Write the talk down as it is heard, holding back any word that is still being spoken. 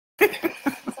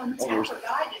photographer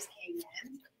guy just came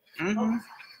in. Mm-hmm.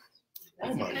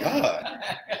 Oh my God.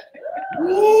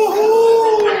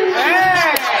 Woo-hoo!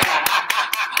 Hey!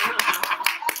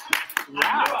 I knew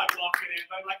I'd walk in,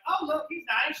 but I'm like, oh, look, he's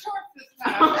not in shorts this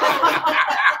time.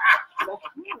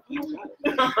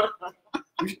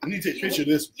 We need to take a picture of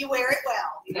this. You wear it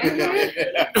well.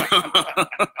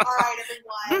 All right,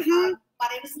 everyone. My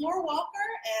name is Laura Walker,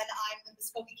 and I'm the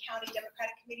Muscogee County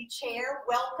Democratic Committee Chair.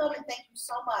 Welcome, and thank you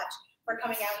so much for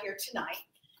coming out here tonight.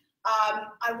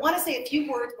 I want to say a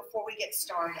few words before we get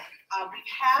started.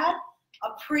 We've had a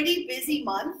pretty busy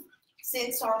month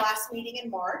since our last meeting in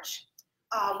March.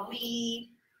 We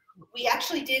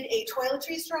actually did a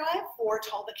toiletries drive for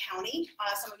Talbot County.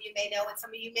 Some of you may know, and some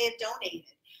of you may have donated.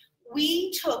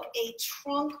 We took a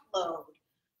trunk load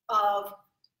of,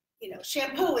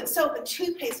 shampoo and soap and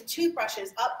toothpaste and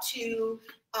toothbrushes up to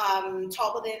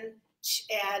Talbot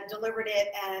and delivered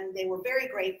it, and they were very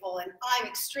grateful, and I'm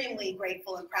extremely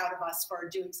grateful and proud of us for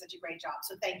doing such a great job.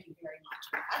 So thank you very much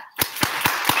for that.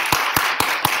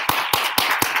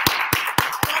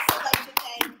 I'd also like to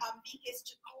thank Vikas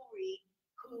Chakuri,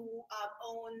 who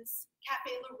owns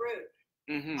Cafe LaRue.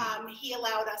 He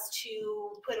allowed us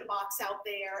to put a box out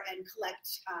there and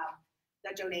collect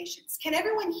the donations. Can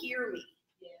everyone hear me?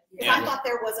 Because I thought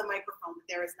there was a microphone, but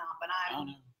there is not, but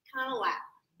I'm kind of loud.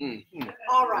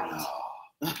 All right.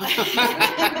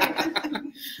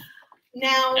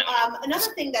 Now,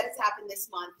 another thing that has happened this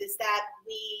month is that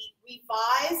we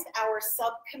revised our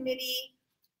subcommittee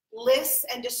lists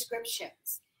and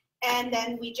descriptions. And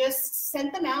then we just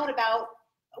sent them out about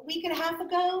a week and a half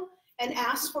ago and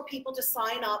asked for people to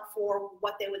sign up for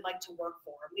what they would like to work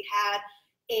for. We had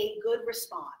a good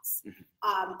response.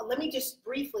 Let me just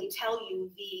briefly tell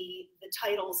you the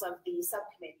titles of the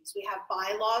subcommittees. We have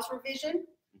bylaws revision,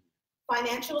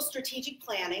 financial strategic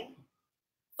planning,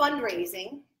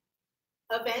 fundraising,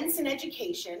 events and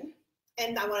education,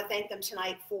 and I want to thank them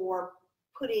tonight for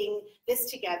putting this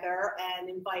together and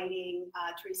inviting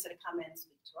Teresa to come and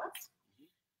speak to us.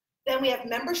 Then we have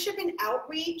membership and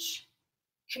outreach,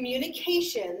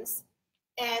 communications,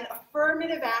 and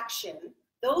affirmative action.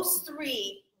 Those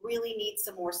three really need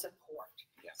some more support.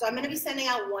 So I'm going to be sending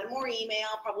out one more email,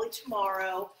 probably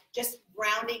tomorrow, just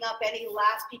rounding up any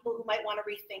last people who might want to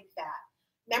rethink that.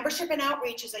 Membership and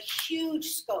outreach is a huge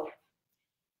scope,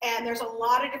 and there's a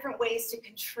lot of different ways to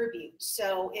contribute.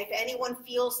 So if anyone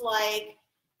feels like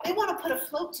they want to put a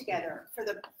float together for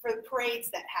the parades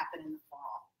that happen in the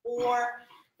fall, or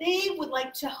they would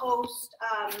like to host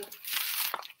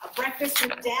a breakfast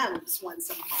with Dems once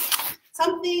a month,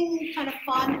 something kind of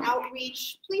fun,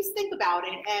 outreach, please think about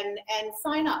it and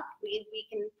sign up. We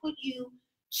can put you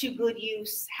to good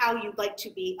use how you'd like to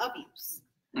be of use.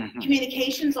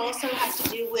 Communications also has to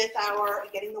do with our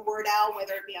getting the word out,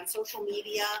 whether it be on social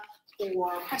media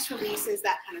or press releases,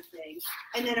 that kind of thing.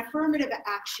 And then affirmative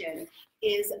action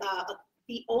is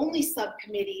the only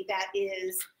subcommittee that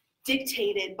is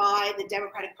dictated by the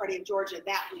Democratic Party of Georgia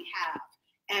that we have.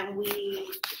 And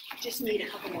we just need a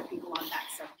couple more people on that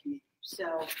subcommittee.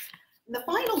 So the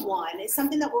final one is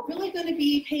something that we're really going to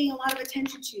be paying a lot of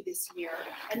attention to this year,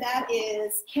 and that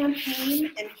is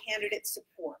campaign and candidate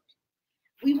support.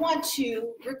 We want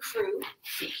to recruit,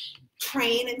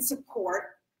 train, and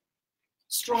support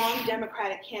strong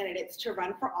Democratic candidates to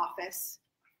run for office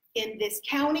in this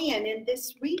county and in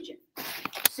this region.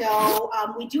 So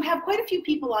we do have quite a few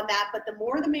people on that, but the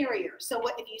more the merrier. So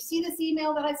if you see this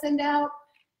email that I send out,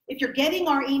 if you're getting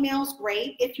our emails,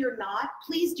 great. If you're not,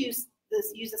 please use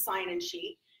a sign-in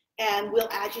sheet, and we'll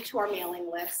add you to our mailing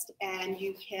list, and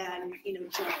you can,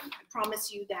 join. I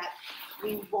promise you that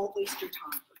we won't waste your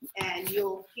time, and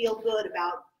you'll feel good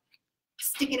about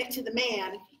sticking it to the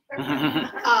man.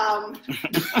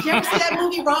 Did you ever see that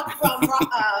movie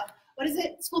what is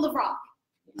it? School of Rock.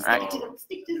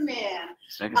 Stick to the man.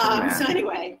 So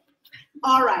anyway,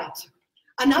 all right.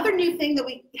 Another new thing that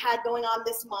we had going on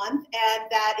this month, and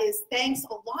that is thanks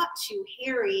a lot to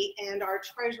Harry and our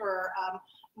treasurer,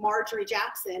 Marjorie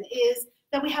Jackson, is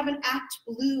that we have an Act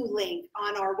Blue link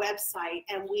on our website,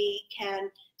 and we can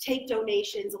take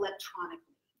donations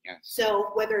electronically. Yes.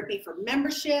 So whether it be for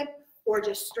membership or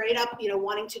just straight up,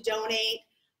 wanting to donate,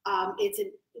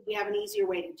 we have an easier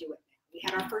way to do it. We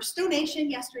had our first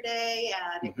donation yesterday,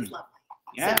 and it was lovely.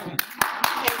 Yeah. So,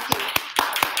 thank you.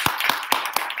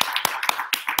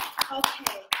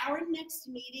 Okay, our next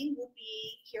meeting will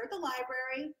be here at the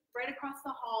library, right across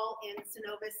the hall in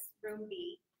Synovus Room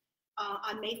B,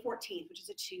 on May 14th, which is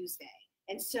a Tuesday.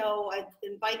 And so I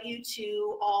invite you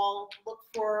to all look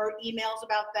for emails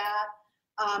about that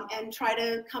and try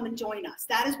to come and join us.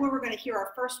 That is where we're going to hear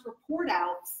our first report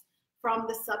outs from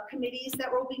the subcommittees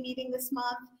that will be meeting this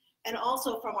month. and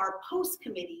also from our post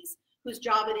committees, whose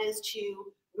job it is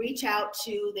to reach out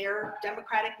to their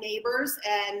Democratic neighbors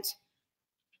and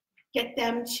get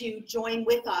them to join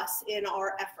with us in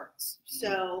our efforts.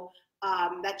 So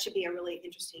that should be a really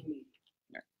interesting meeting.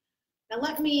 Now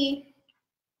let me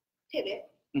pivot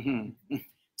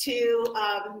to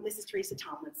Mrs. Teresa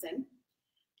Tomlinson.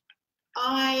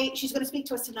 She's going to speak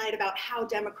to us tonight about how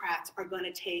Democrats are going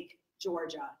to take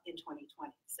Georgia in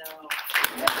 2020. So.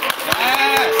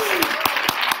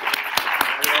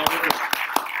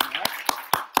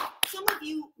 Some of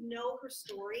you know her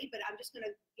story, but I'm just going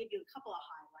to give you a couple of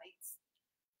highlights.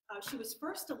 She was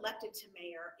first elected to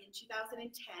mayor in 2010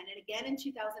 and again in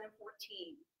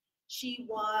 2014. She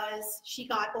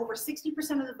got over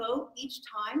 60% of the vote each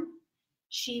time.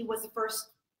 She was the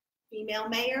first female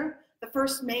mayor, the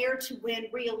first mayor to win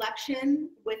re-election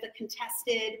with a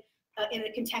contested, in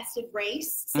a contested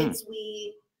race since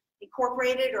we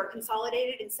incorporated or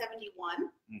consolidated in '71.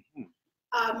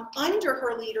 Under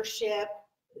her leadership,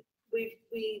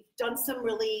 we've done some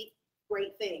really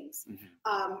great things.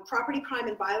 Property crime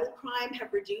and violent crime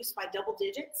have reduced by double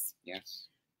digits. Yes.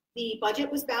 The budget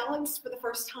was balanced for the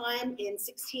first time in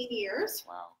 16 years.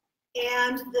 Wow.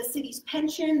 And the city's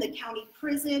pension, the county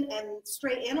prison, and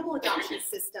stray animal adoption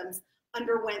systems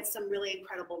underwent some really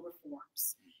incredible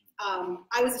reforms.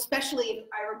 I was especially,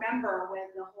 I remember when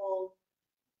the whole,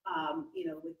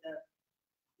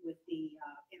 with the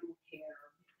animal care,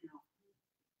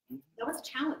 that was a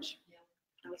challenge.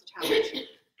 That was a challenge,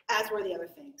 as were the other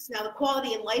things. Now, the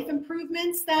quality of life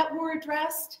improvements that were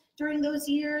addressed during those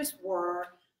years were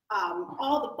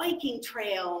all the biking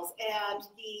trails and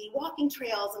the walking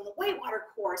trails and the whitewater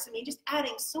course. I mean, just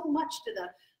adding so much to the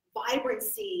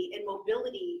vibrancy and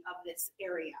mobility of this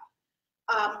area.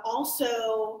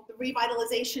 Also, the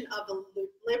revitalization of the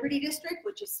Liberty District,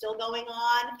 which is still going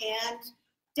on, and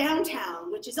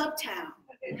downtown, which is uptown.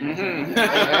 Hey,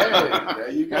 there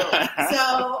you go.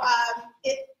 So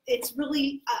it's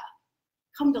really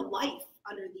come to life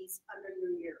under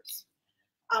your years.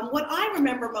 What I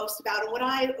remember most about, and what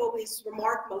I always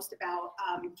remark most about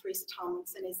Teresa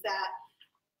Tomlinson, is that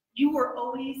you were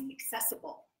always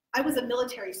accessible. I was a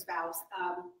military spouse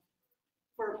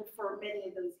for many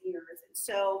of those years, and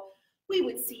so we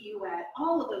would see you at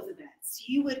all of those events.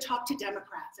 You would talk to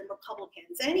Democrats and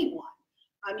Republicans, anyone.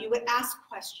 You would ask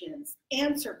questions,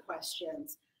 answer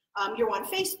questions. You're on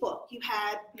Facebook. You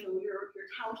had your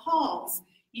town halls.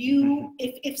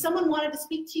 If someone wanted to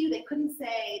speak to you, they couldn't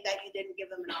say that you didn't give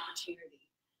them an opportunity.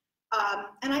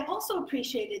 And I also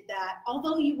appreciated that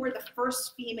although you were the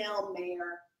first female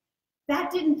mayor,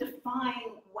 that didn't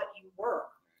define what you were.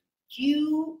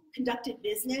 You conducted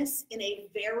business in a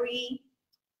very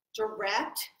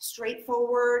direct,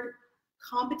 straightforward,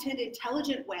 competent,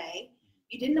 intelligent way.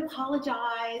 You didn't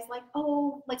apologize like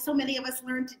so many of us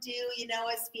learn to do,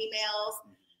 as females.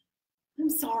 I'm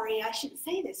sorry, I shouldn't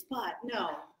say this, but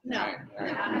no.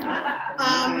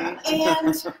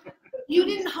 And you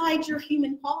didn't hide your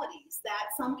human qualities that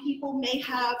some people may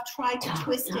have tried to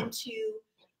twist into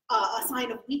a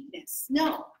sign of weakness.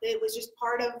 No, it was just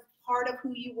part of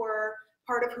who you were,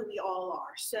 part of who we all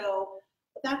are. So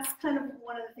that's kind of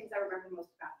one of the things I remember most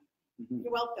about you.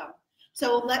 You're welcome.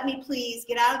 So let me please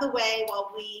get out of the way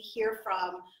while we hear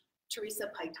from Teresa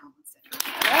Pike Tomlinson.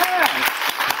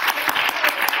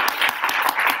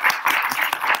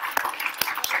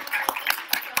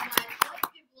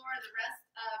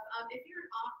 If you're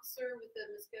an officer with the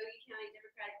Muscogee County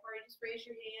Democratic Party, just raise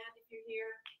your hand if you're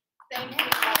here. Thank you.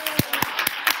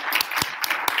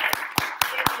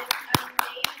 It is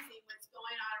amazing what's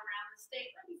going on around the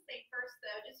state. Let me say first,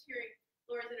 though, just hearing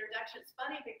Laura's introduction, it's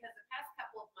funny because the past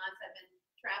couple of months I've been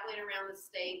traveling around the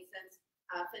state since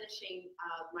finishing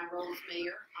my role as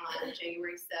mayor on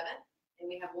January 7th.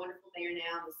 And we have a wonderful mayor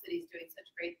now, and the city's doing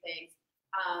such great things.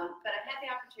 But I've had the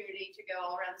opportunity to go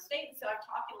all around the state, and so I'm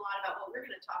talking a lot about what we're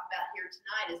going to talk about here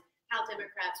tonight is how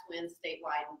Democrats win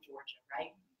statewide in Georgia,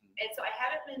 right? And so I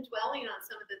haven't been dwelling on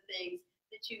some of the things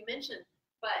that you mentioned,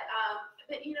 but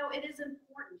it is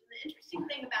important. And the interesting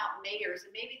thing about mayors,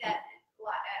 and maybe that will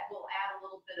add a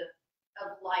little bit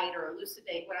of light or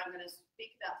elucidate what I'm going to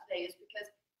speak about today, is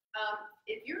because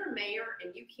if you're a mayor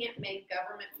and you can't make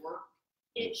government work,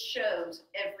 it shows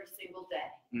every single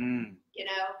day.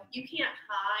 You can't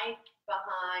hide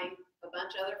behind a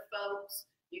bunch of other folks.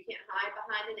 You can't hide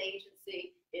behind an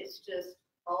agency. It's just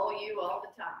all you all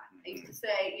the time. I used to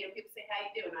say, people say, how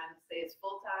you doing? I would say it's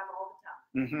full time all the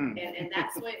time. And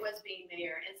that's the way it was being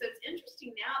mayor. And so it's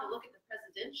interesting now to look at the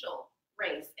presidential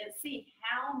race and see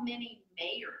how many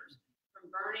mayors, from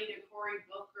Bernie to Cory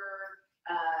Booker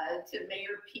to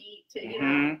Mayor Pete to,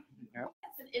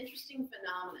 that's an interesting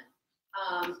phenomenon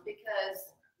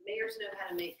because mayors know how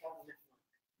to make government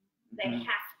work. They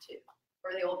have to,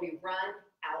 or they will be run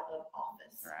out of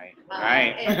office.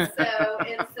 Right. And so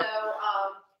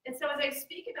as I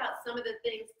speak about some of the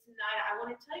things tonight, I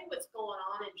want to tell you what's going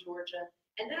on in Georgia,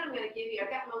 and then I'm going to give you. I've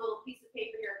got my little piece of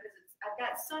paper here because I've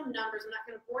got some numbers. I'm not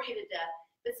going to bore you to death,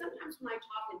 but sometimes when I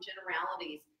talk in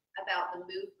generalities about the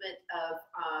movement of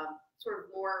sort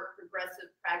of more progressive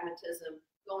pragmatism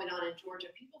going on in Georgia,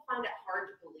 people find it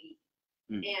hard to believe.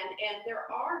 And there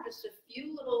are just a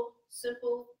few little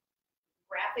simple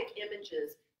graphic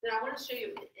images that I want to show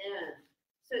you at the end,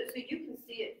 so you can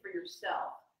see it for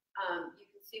yourself. You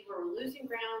can see where we're losing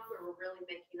ground, where we're really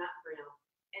making up ground.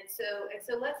 And so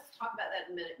let's talk about that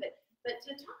in a minute. But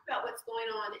to talk about what's going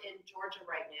on in Georgia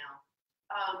right now,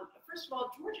 first of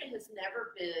all, Georgia has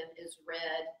never been as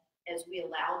red as we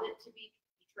allowed it to be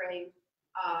portrayed.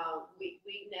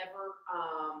 We never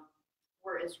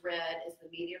were as red as the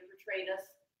media portrayed us.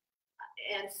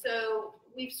 And so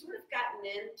we've sort of gotten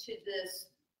into this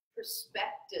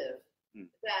perspective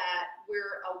that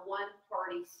we're a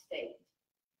one-party state.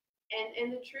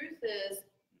 And the truth is,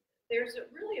 there's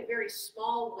really a very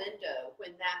small window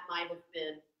when that might have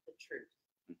been the truth.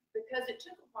 Because it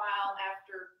took a while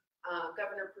after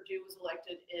Governor Perdue was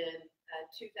elected in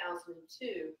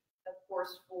 2002, of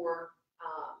course, for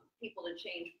people to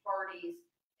change parties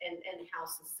and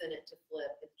House and Senate to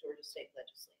flip at the Georgia State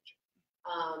Legislature.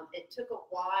 It took a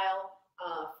while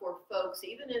for folks,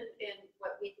 even in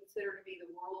what we consider to be the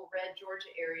rural red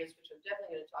Georgia areas, which I'm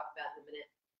definitely going to talk about in a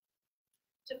minute,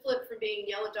 to flip from being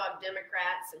yellow dog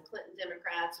Democrats and Clinton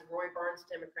Democrats and Roy Barnes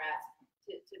Democrats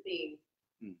to being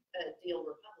deal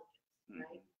Republicans,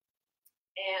 right?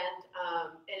 And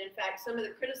in fact, some of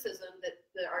the criticism that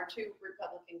our two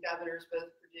Republican governors,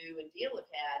 both Perdue and Deal, have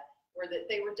had were that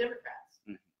they were Democrats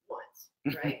once,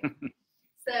 right?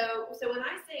 So when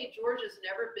I say Georgia's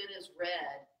never been as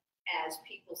red as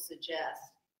people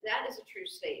suggest, that is a true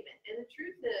statement. And the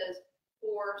truth is,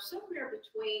 for somewhere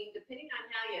between, depending on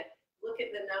how you look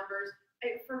at the numbers,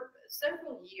 for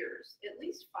several years, at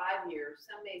least 5 years,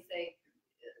 some may say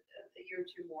a year or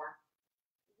two more,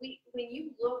 when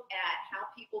you look at how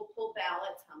people pull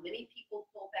ballots, how many people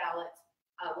pull ballots,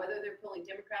 whether they're pulling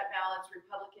Democrat ballots,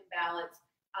 Republican ballots,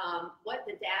 what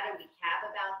the data we have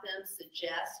about them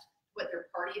suggest what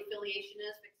their party affiliation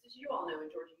is, because as you all know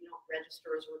in Georgia, you don't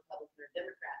register as a Republican or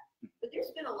Democrat. But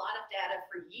there's been a lot of data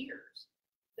for years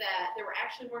that there were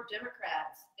actually more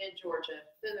Democrats in Georgia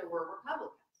than there were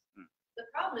Republicans. The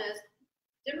problem is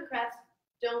Democrats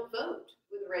don't vote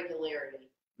with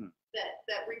regularity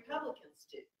that Republicans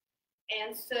do.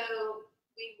 And so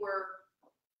we were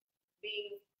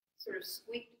being sort of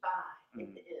squeaked by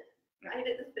at the end, right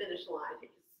at the finish line,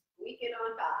 just squeak it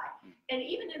on by. And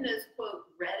even in those,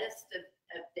 quote, reddest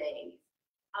of days,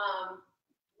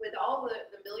 with all the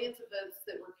millions of votes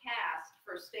that were cast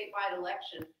for a statewide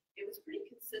election, it was pretty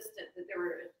consistent that there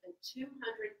were a 200,000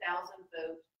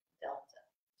 vote delta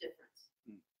difference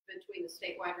between the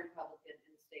statewide Republican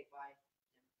and the statewide Democrat.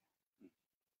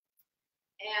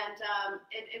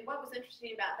 And what was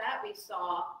interesting about that, we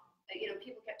saw,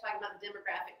 people kept talking about the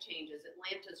demographic changes.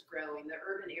 Atlanta's growing, the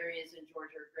urban areas in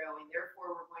Georgia are growing,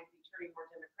 therefore we're going to be turning more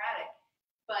Democratic.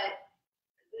 But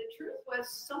the truth was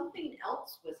something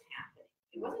else was happening.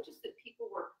 It wasn't just that people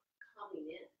were coming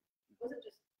in. It wasn't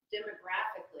just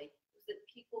demographically, it was that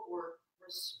people were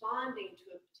responding to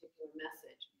a particular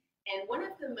message. And one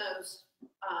of the most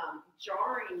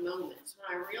jarring moments when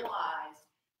I realized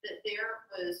that there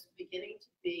was beginning to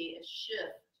be a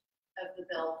shift of the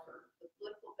bell curve. The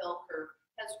political bell curve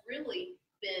has really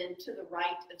been to the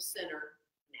right of center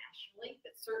nationally,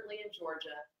 but certainly in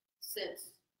Georgia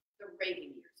since the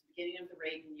Reagan years. The beginning of the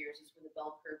Reagan years is when the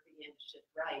bell curve began to shift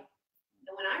right.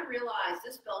 And when I realized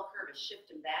this bell curve is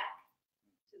shifting back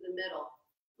to the middle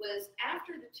was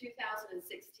after the 2016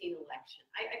 election.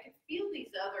 I could feel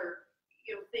these other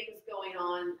things going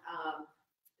on,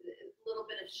 a little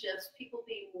bit of shifts, people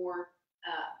being more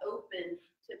open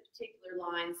to particular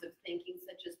lines of thinking,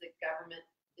 such as that government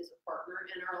is a partner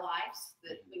in our lives,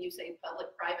 that when you say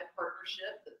public-private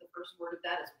partnership, that the first word of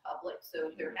that is public, so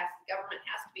government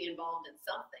has to be involved in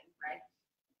something, right?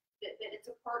 That it's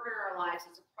a partner in our lives,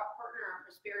 it's a partner in our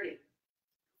prosperity.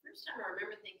 The first time I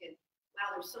remember thinking,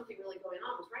 wow, there's something really going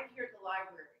on, was right here at the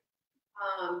library.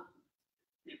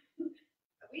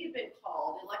 We had been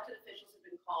called, elected officials had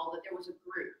been called, that there was a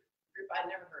group I'd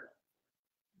never heard of.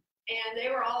 And they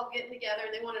were all getting together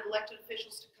and they wanted elected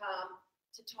officials to come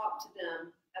to talk to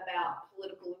them about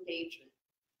political engagement.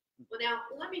 Well, now,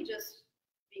 let me just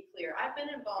be clear. I've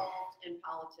been involved in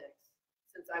politics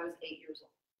since I was 8 years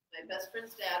old. My best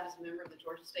friend's dad was a member of the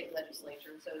Georgia State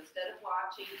Legislature, so instead of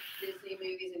watching Disney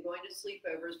movies and going to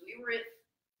sleepovers, we were at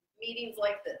meetings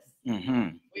like this.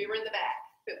 Mm-hmm. We were in the back,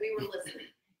 but we were listening.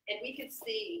 And we could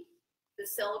see the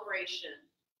celebration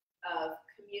of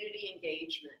community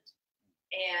engagement.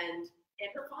 And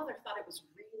her father thought it was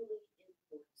really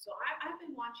important. So I've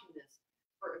been watching this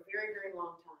for a very, very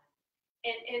long time.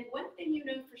 And one thing you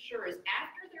know for sure is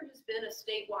after there has been a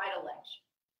statewide election,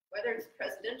 whether it's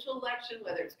presidential election,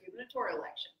 whether it's gubernatorial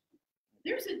election,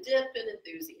 there's a dip in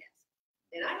enthusiasm.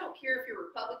 And I don't care if you're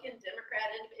Republican,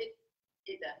 Democrat, it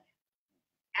doesn't.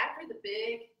 After the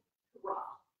big hurrah,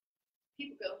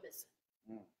 people go missing.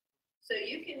 So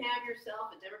you can have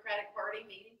yourself a Democratic Party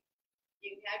meeting,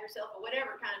 you can have yourself a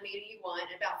whatever kind of meeting you want,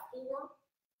 and about 4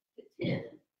 to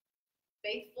 10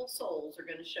 faithful souls are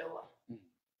going to show up.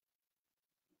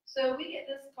 So we get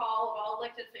this call of all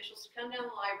elected officials to come down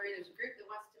the library. There's a group that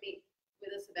wants to meet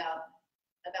with us about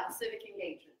civic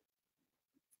engagement.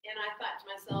 And I thought to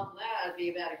myself, that ought to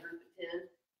be about a group of 10.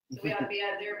 So we ought to be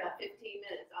out of there about 15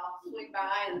 minutes. I'll swing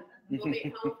by and we'll be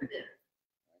home for dinner.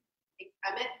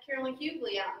 I met Carolyn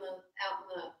Hughley out in the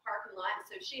parking lot, and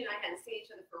so she and I hadn't seen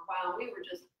each other for a while, and we were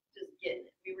just getting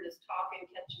it. We were just talking,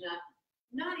 catching up,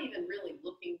 not even really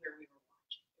looking where we were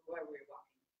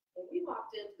walking. And we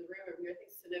walked into the room over here, I think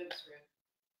it's the Novus room,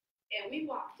 and we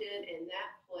walked in, and that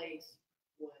place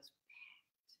was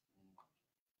packed.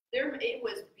 It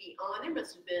was beyond, there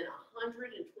must have been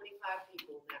 125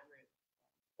 people in that room,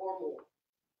 or more.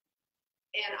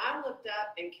 And I looked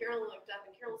up, and Carolyn looked up,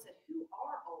 and Carolyn said, "Who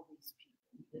are all these people?"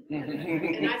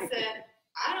 And I said,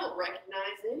 "I don't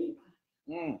recognize anybody."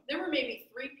 There were maybe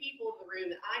 3 people in the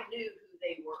room that I knew who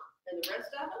they were, and the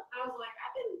rest of them, I was like,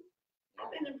 I've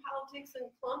been in politics in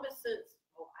Columbus since,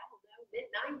 I don't know,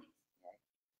 mid-90s.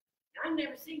 I've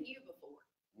never seen you before,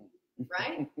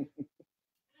 right?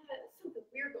 Something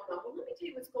weird going on. Well, let me tell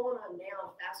you what's going on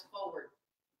now, fast forward.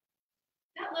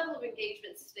 That level of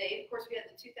engagement stayed. Of course, we had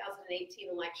the 2018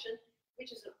 election,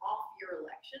 which is an off-year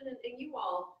election, and you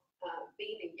all,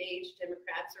 being engaged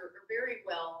Democrats, are very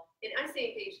well, and I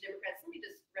say engaged Democrats, let me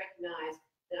just recognize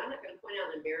that I'm not going to point out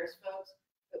and embarrass folks,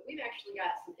 but we've actually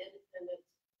got some independents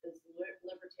and some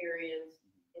libertarians,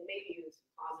 and maybe even some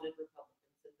positive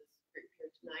Republicans in this group here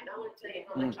tonight. And I want to tell you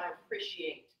how much I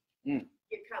appreciate you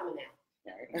coming out.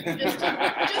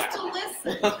 Just to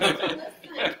listen.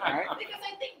 Because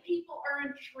I think people are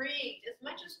intrigued. As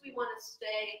much as we want to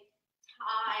stay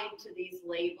tied to these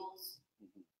labels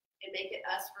and make it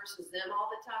us versus them all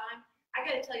the time, I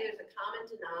got to tell you, there's a common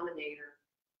denominator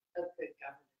of good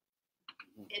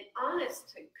government. And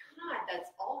honest to God, that's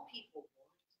all people want.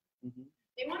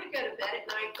 They want to go to bed at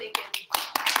night thinking,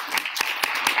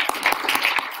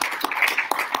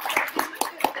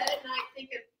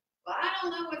 well, I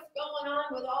don't know what's going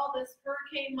on with all this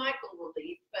Hurricane Michael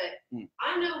relief, but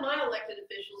I know my elected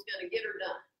official is going to get her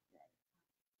done.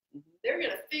 They're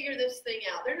going to figure this thing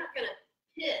out. They're not going to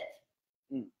pit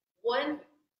one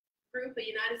group of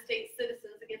United States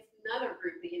citizens against another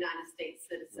group of United States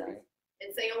citizens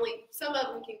and say only some of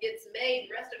them can get some aid,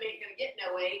 the rest of them ain't going to get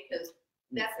no aid because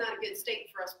that's not a good state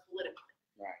for us politically.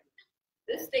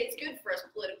 This state's good for us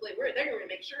politically. They're going to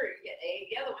make sure you get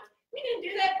aid. The other ones, we didn't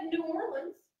do that in New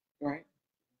Orleans. Right?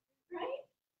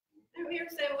 And we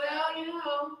say, well,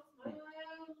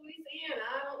 Louisiana,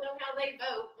 I don't know how they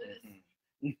vote. We'll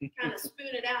just kind of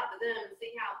spoon it out to them and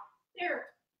see how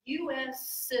they're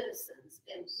U.S. citizens,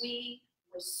 and we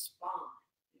respond.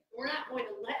 We're not going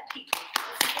to let people.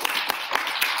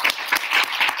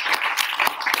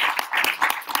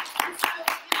 And so,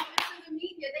 the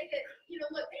media, they get,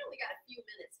 look, they only got a few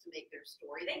minutes to make their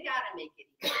story. They got to make it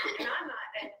easy. And I'm not,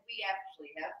 and we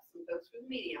actually have some folks from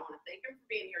the media. I want to thank them for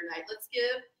being here tonight. Let's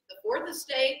give the 4th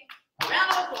estate a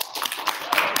round of applause.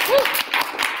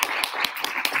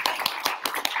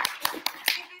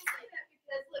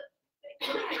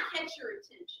 Catch your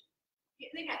attention.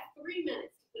 They got 3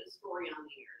 minutes to put a story on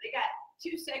the air. They got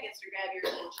 2 seconds to grab your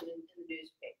attention in the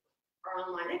newspaper or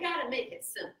online. They got to make it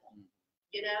simple,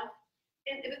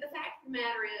 But the fact of the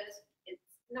matter is,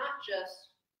 it's not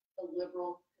just a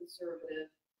liberal,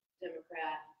 conservative,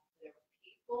 Democrat.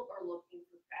 People are looking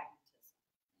for pragmatism.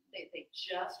 They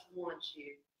just want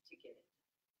you to get it.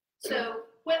 So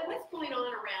what's going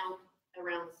on around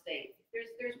the state?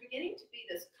 There's beginning to be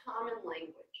this common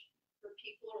language where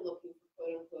people are looking for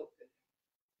quote unquote good.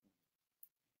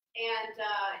 And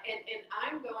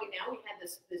I'm going now. We had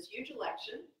this huge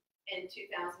election in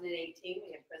 2018. We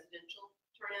had presidential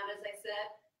turnout, as I said,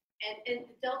 and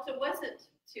Delta wasn't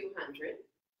 200.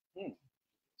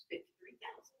 It's 53,000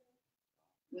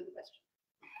 with a question.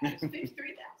 It's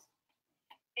 53,000,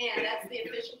 and that's the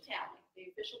official tally. the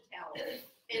official tally.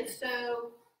 And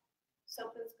so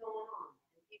something's going on.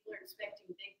 And people are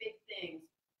expecting big, big things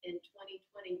in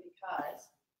 2020 because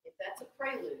if that's a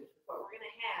prelude of what we're going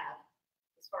to have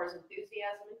as far as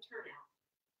enthusiasm and turnout,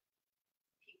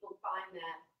 people find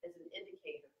that as an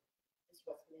indicator as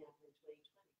what's going to happen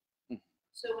in 2020.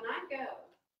 So when I go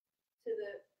to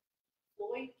the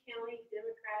Floyd County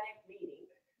Democratic meeting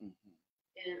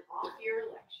in an off-year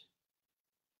election,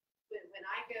 when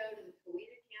I go to the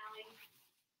Coweta County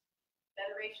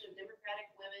Federation of Democratic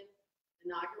Women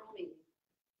inaugural meeting,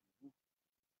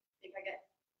 I think I got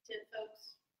 10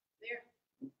 folks there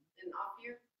in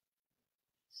off-year,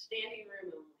 standing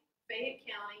room only. Fayette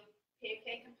County,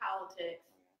 pancake and politics,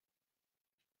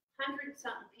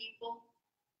 100-something people.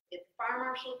 If the fire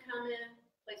marshal had come in,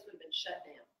 the place would have been shut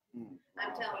down.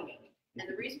 I'm telling you. And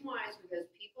the reason why is because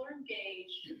people are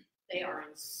engaged. They are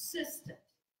insistent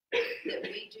that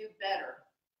we do better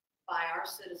by our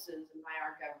citizens and by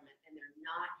our government, and they're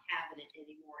not having it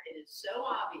anymore. It is so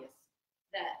obvious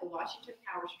that the Washington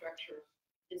power structure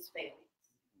is failing.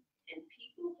 And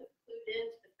people have clued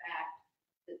into the fact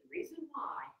that the reason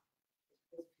why is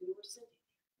because we were sending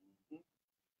there.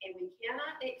 And we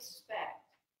cannot expect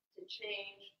to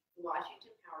change the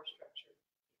Washington power structure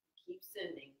if we keep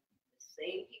sending the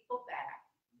same people back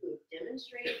who have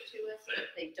demonstrated to us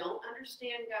that they don't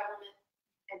understand government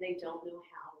and they don't know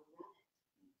how to run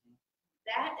it.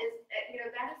 That is,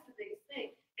 that is the biggest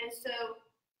thing. And so,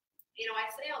 I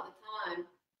say all the time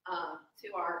to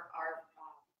our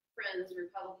friends,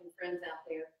 Republican friends out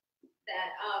there,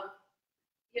 that,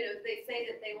 they say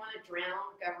that they want to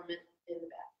drown government in the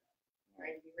bathtub,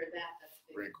 right? Have you heard that? That's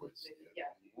big. Yeah.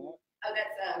 Oh,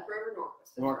 that's Grover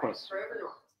Norquist. Norquist. Right.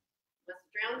 Grover Norquist. Wants to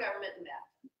drown government in the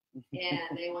bathtub.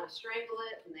 And they want to strangle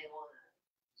it, and they want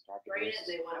to drain it, and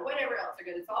they want to whatever else.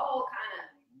 It's all kind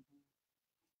of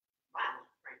violent,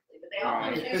 frankly, but they all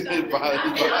want to do something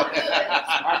that's not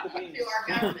good to our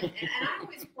government. And I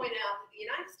always point out that the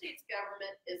United States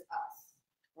government is us.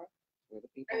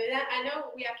 I mean, I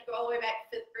know we have to go all the way back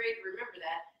to 5th grade to remember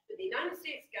that, but the United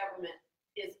States government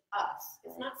is us.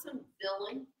 It's not some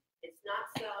villain. It's not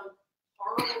some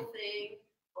horrible thing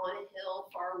on a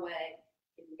hill far away.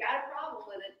 If you got a problem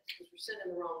with it, it's because we're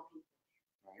sending the wrong people.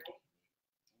 Right?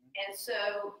 And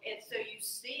so you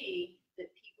see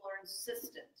that people are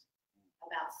insistent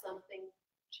about something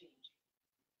changing.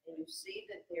 And you see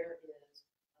that there is a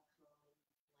common language.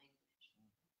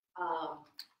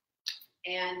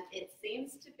 And it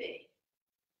seems to be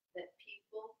that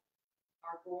people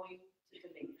are going to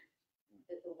demand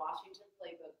that the Washington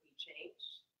playbook be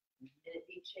changed, and it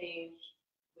be changed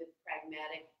with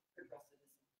pragmatic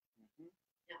progressivism.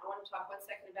 Now, I want to talk 1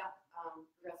 second about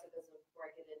progressivism before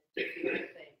I get into the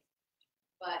other things.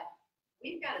 But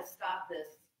we've got to stop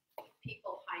this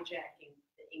people hijacking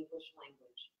the English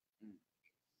language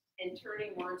and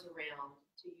turning words around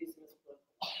to use them as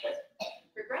political weapons.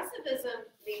 Progressivism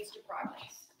leads to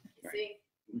progress, you see?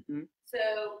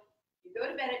 So you go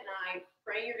to bed at night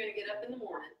praying you're going to get up in the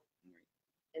morning,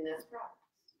 and that's progress.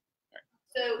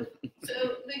 So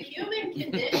the human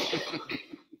condition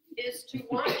is to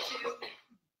want to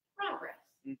progress.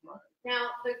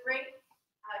 Now, the great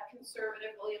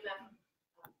conservative William F.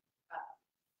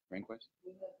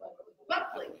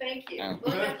 Buckley, thank you.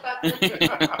 William F. Buckley,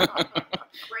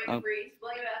 Frank Breeze,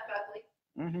 William F. Buckley,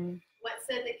 once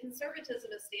said that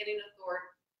conservatism is standing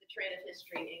athwart the train of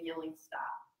history and yelling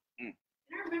stop. And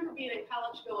I remember being in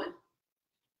college going,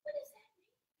 what does that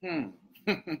mean?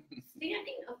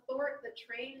 Standing athwart the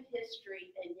train of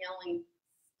history and yelling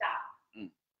stop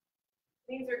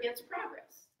means they're against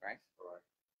progress. Right.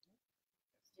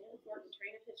 Stand athwart the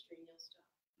train of history and yell stop.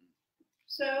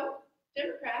 So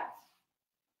Democrats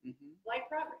like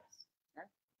progress. Right.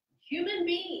 Human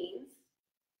beings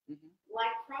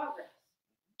like progress.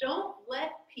 Don't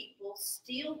let people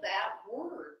steal that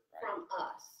word from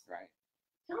us. Right.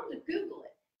 Tell them to Google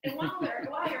it. And while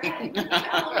you're at it,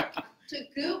 tell them to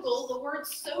Google the word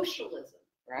socialism.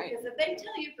 Right. Because if they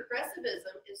tell you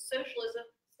progressivism is socialism,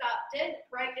 stop dead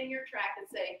right in your track and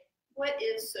say, what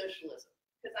is socialism?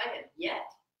 Because I have yet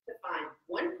to find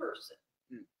one person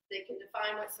that can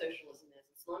define what socialism is.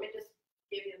 So let me just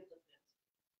give you the defense.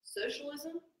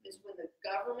 Socialism is when the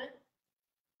government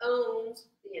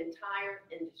owns the entire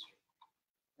industry.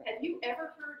 Have you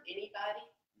ever heard anybody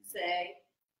say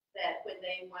that when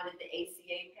they wanted the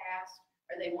ACA passed,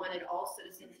 or they wanted all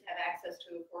citizens to have access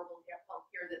to affordable health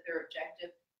care, that their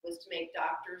objective was to make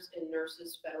doctors and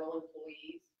nurses federal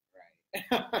employees?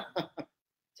 Right.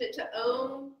 To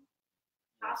own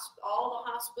all the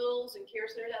hospitals and care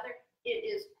centers out there, it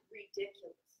is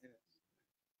ridiculous.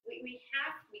 We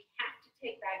have to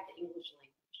take back the English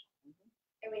language.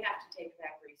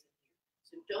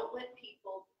 don't let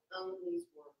people own these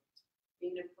words.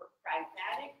 Being a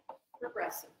pragmatic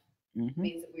progressive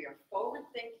means that we are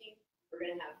forward-thinking. We're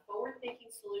going to have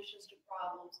forward-thinking solutions to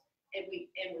problems, and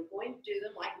we're going to do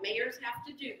them like mayors have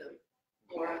to do them,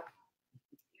 or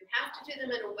you have to do them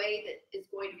in a way that is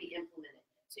going to be implemented.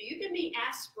 So you can be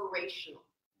aspirational.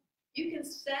 You can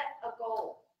set a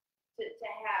goal to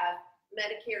have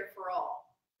Medicare for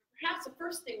all. Perhaps the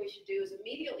first thing we should do is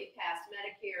immediately pass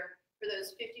Medicare for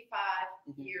those 55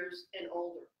 years and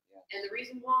older. And the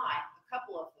reason why, a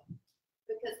couple of them,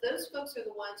 because those folks are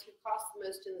the ones who cost the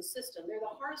most in the system. They're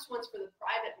the hardest ones for the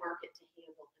private market to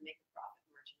handle and make a profit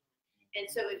margin.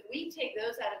 And so if we take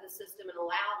those out of the system and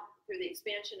allow through the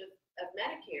expansion of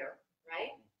Medicare,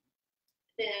 right,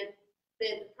 then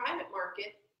the private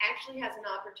market actually has an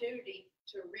opportunity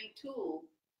to retool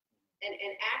and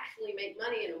actually make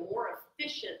money in a more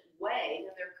efficient way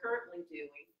than they're currently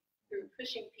doing through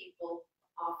pushing people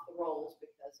off the rolls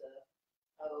because of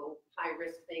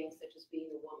high-risk things such as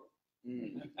being a woman.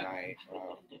 Right.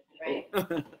 Wow. Right?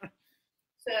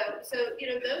 So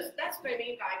that's what I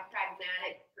mean by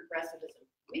pragmatic progressivism.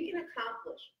 We can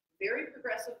accomplish very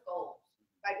progressive goals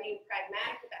by being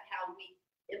pragmatic about how we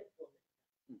implement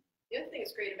them. The other thing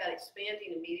that's great about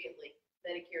expanding immediately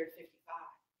Medicare to 55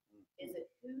 is that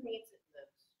who needs it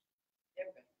most?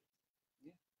 Everybody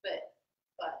needs it. Yeah.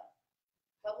 But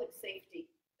public safety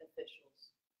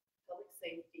officials, public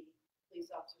safety, police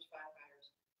officers,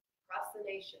 firefighters across the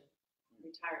nation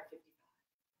retire at 55.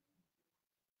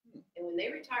 And when they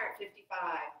retire at 55,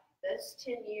 those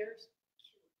 10 years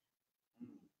kill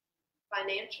them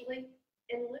financially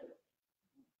and literally.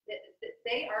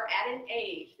 They are at an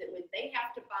age that when they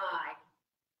have to buy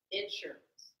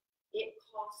insurance, it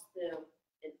costs them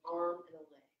an arm and a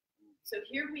leg. So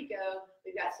here we go.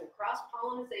 We've got some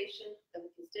cross-pollinization of the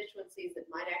constituencies that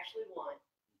might actually want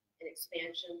an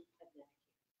expansion of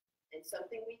Medicare. And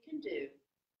something we can do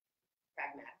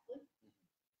pragmatically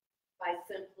by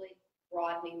simply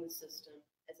broadening the system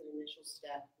as an initial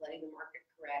step, letting the market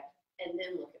correct, and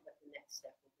then look at what the next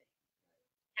step will be.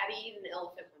 How do you eat an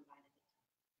elephant one bite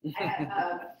at a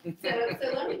time?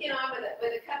 So let me get on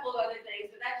with a couple of other things,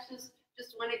 but that's just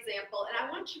one example. And I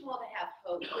want you all to have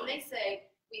hope. When they say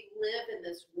we live in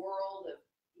this world of,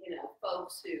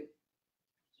 folks who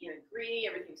can't agree,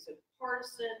 everything's so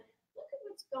partisan, look at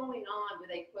what's going on with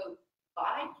a, quote,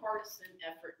 bipartisan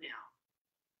effort now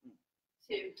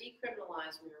to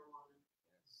decriminalize marijuana,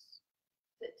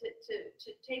 to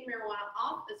take marijuana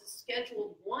off as a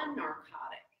Schedule I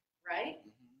narcotic, right?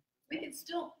 We can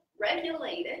still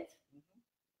regulate it.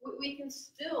 We can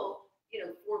still,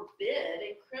 forbid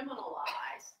and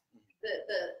criminalize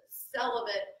the sale of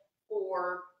it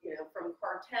from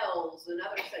cartels and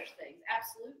other such things.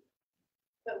 Absolutely.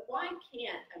 But why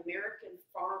can't American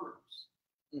farmers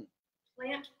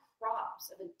plant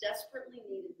crops of a desperately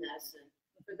needed medicine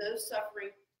for those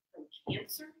suffering from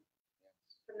cancer,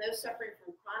 from those suffering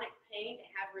from chronic pain to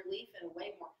have relief in a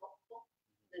way more helpful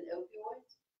than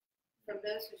opioids, from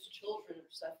those whose children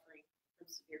are suffering from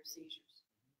severe seizures?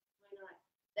 Why not?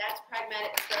 That's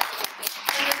pragmatic progressivism.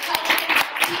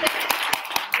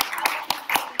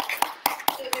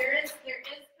 So there is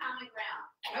common ground.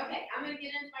 Okay, I'm going to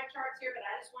get into my charts here, but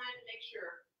I just wanted to make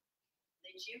sure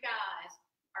that you guys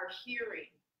are hearing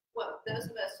what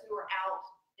those of us who are out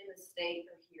in the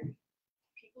state are hearing.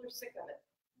 People are sick of it.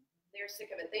 They're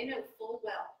sick of it. They know full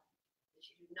well that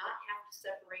you do not have to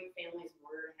separate families in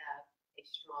order to have a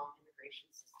strong immigration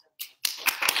system.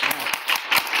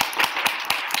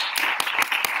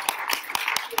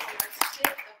 They are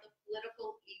sick of the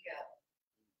political ego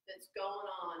that's going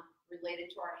on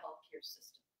related to our healthcare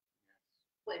system.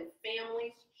 When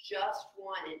families just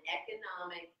want an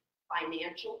economic,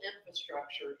 financial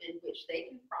infrastructure in which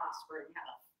they can prosper and have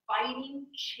a fighting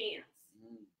chance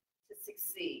to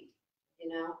succeed,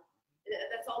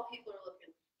 that's all people are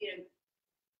looking.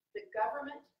 The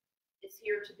government is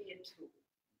here to be a tool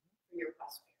for your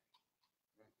prosperity.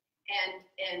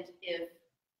 And if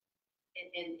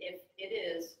it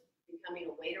is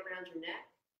becoming a weight around your neck,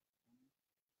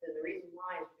 then the reason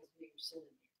why is because we are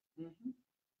sinning there.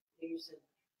 We are sinning.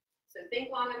 So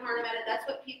think long and hard about it. That's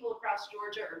what people across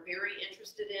Georgia are very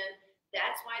interested in.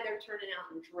 That's why they're turning out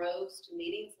in droves to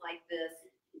meetings like this.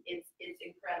 It's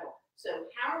incredible. So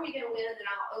how are we going to win? And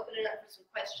I'll open it up for some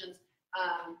questions.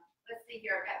 Let's see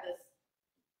here. I've got this.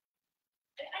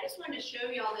 I just wanted to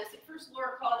show you all this. At first,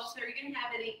 Laura called. She said, "Are you going to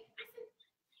have any?"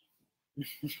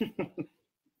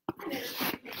 I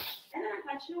said, and then I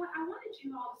thought, you know what? I wanted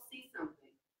you all to see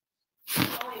something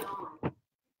going on.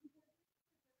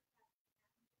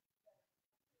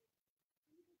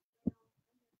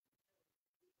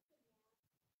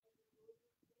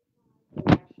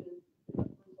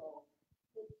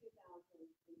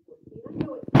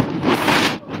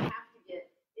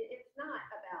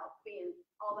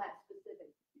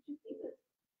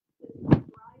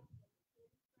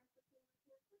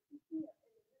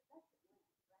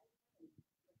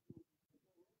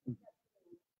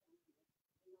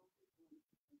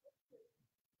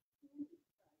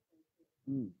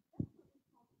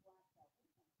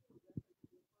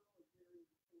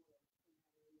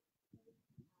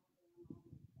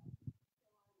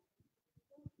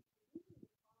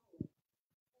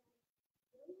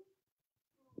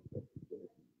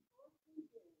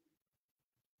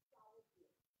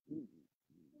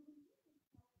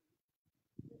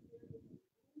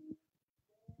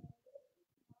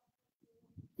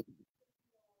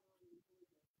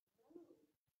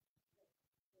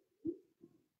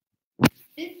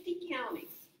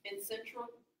 counties in central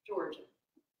Georgia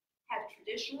have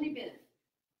traditionally been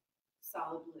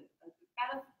solid blue,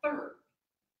 about a third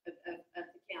of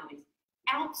the counties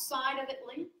outside of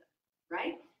Atlanta,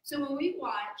 right? So when we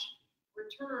watch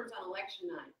returns on election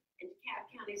night and DeKalb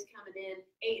County's coming in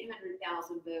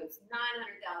 800,000 votes,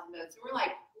 900,000 votes, and we're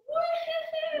like,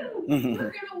 woohoo,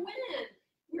 we're gonna win,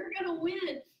 we're gonna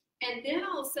win. And then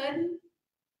all of a sudden,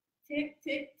 tick,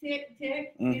 tick, tick,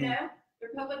 tick, you know, the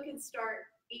Republicans start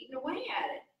eating away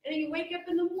at it. And then you wake up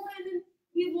in the morning and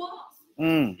you've lost.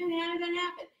 And how did that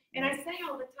happen? And I say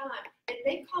all the time, and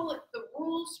they call it the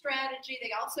rural strategy.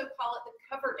 They also call it the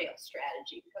Coverdale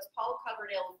strategy, because Paul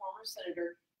Coverdale, the former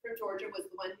senator from Georgia, was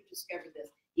the one who discovered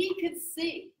this. He could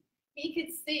see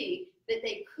that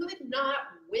they could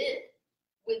not win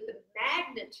with the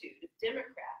magnitude of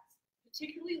Democrats,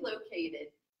 particularly located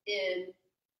in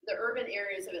the urban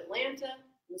areas of Atlanta,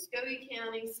 Muscogee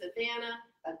County, Savannah,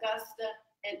 Augusta,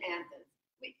 and Athens.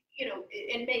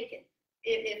 And Macon.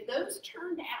 If those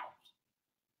turned out,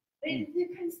 they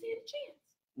couldn't stand a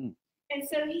chance. And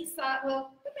so he thought,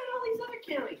 well, what about all these other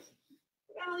counties?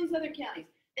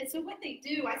 And so what they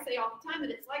do, I say all the time, that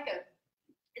it's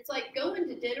like going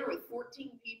to dinner with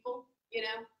 14 people, you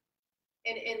know,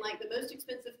 and like the most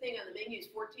expensive thing on the menu is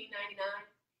 $14.99,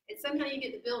 and somehow you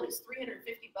get the bill and it's $350,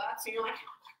 and you're like,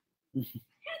 how did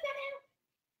that happen?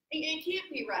 It can't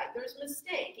be right. There's a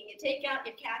mistake, and you take out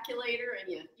your calculator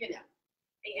and you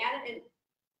add it,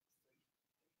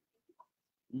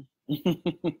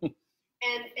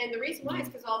 and the reason why is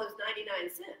because all those 99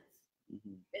 cents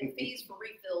and fees for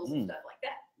refills and stuff like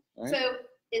that. Right. So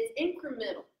it's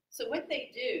incremental. So what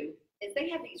they do is they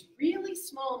have these really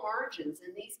small margins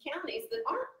in these counties that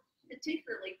aren't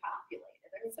particularly populated.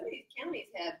 I mean, some of these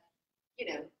counties have,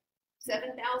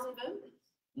 7,000 voters,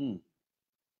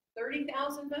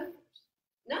 30,000 voters.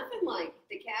 Nothing like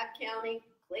DeKalb County,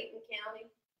 Clayton County,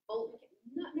 Fulton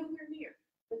County, nowhere near.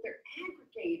 But they're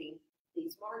aggregating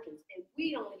these margins, and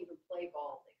we don't even play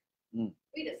ball there.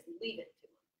 We just leave it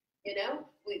to them.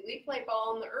 We play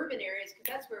ball in the urban areas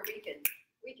because that's where we can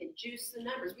juice the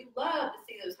numbers. We love to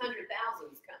see those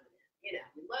 100,000s coming in.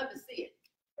 We love to see it.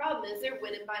 Problem is, they're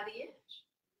winning by the inch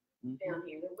down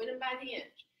here. They're winning by the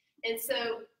inch. And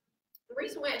so the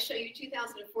reason why I show you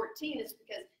 2014 is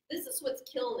because this is what's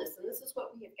killing us, and this is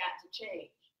what we have got to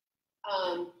change.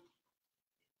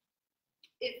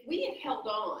 If we had held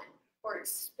on or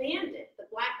expanded the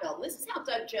black belt, and this is how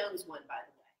Doug Jones won, by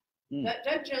the way.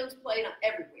 Doug Jones played on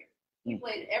everywhere. He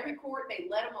played every court. They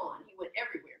let him on. He went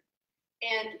everywhere.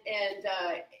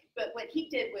 But what he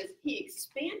did was he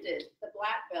expanded the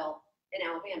black belt in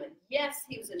Alabama. Yes,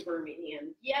 he was in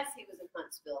Birmingham. Yes, he was in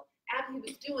Huntsville. He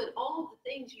was doing all the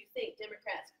things you think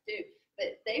Democrats could do,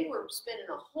 but they were spending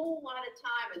a whole lot of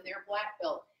time in their black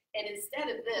belt. And instead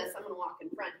of this, I'm going to walk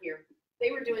in front here, they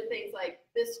were doing things like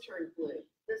this turned blue,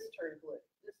 this turned blue,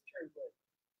 this turned blue,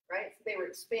 right? So they were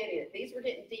expanding it. These were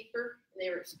getting deeper, and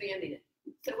they were expanding it.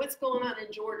 So what's going on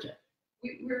in Georgia?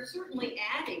 We're certainly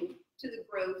adding to the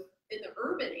growth in the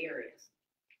urban areas.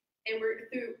 And we're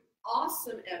through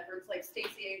awesome efforts like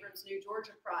Stacey Abrams' New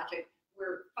Georgia Project.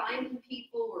 We're finding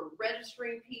people, we're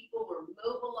registering people, we're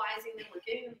mobilizing them, we're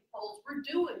getting them to polls. We're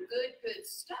doing good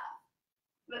stuff.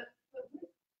 But what's going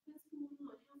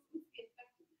on? How's this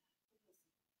affecting that?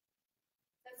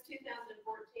 That's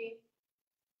 2014.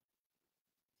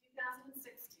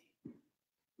 2016.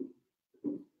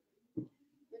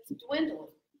 It's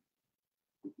dwindling.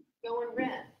 Going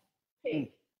red.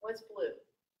 Pink. What's blue?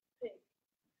 Pink.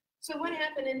 So what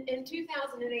happened in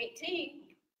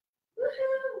 2018?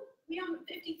 Woohoo! We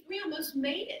almost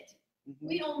made it.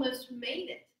 We almost made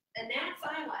it. A gnat's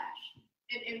eyelash.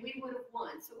 And we would have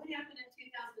won. So what happened in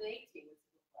 2018? What's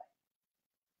it look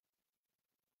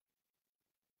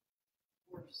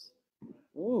like? Worse.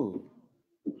 Ooh.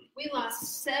 We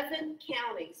lost 7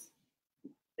 counties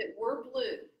that were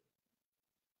blue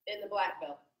in the black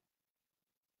belt.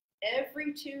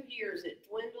 Every 2 years, it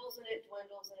dwindles and it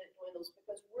dwindles and it dwindles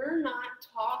because we're not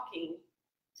talking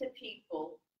to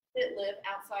people that live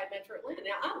outside Metro Atlanta.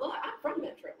 Now, I'm from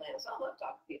Metro Atlanta, so I love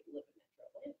talking to people who live in Metro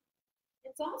Atlanta.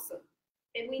 It's awesome.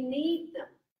 And we need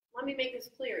them. Let me make this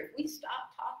clear. If we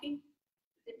stop talking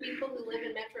to people who live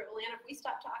in Metro Atlanta, if we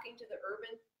stop talking to the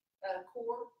urban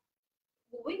core,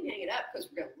 well, we can hang it up because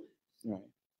we're going to lose.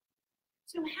 Right.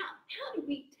 So how do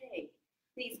we take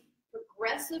these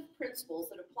progressive principles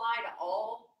that apply to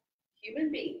all human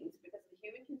beings, because the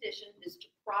human condition is to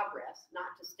progress,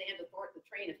 not to stand athwart the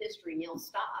train of history and yell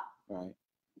stop. Right.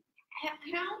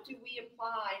 How do we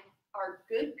apply our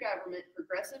good government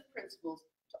progressive principles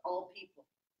to all people?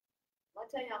 I'll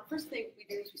tell you how, first thing we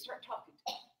do is we start talking to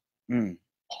them.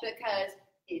 Because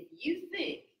if you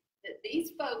think that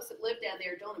these folks that live down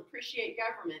there don't appreciate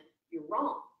government, you're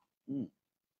wrong.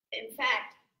 In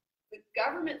fact, the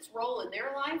government's role in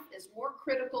their life is more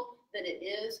critical than it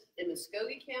is in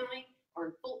Muscogee County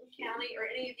or in Fulton County or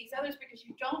any of these others, because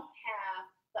you don't have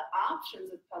the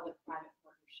options of public-private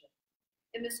partnership.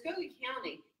 In Muscogee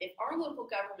County, if our local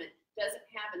government doesn't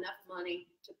have enough money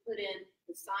to put in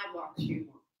the sidewalks you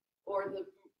want, or the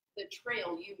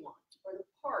trail you want, or the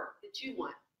park that you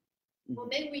want, well,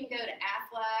 maybe we can go to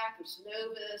Aflac or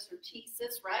Synovus or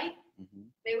TSIS, right?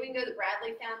 Maybe we can go to the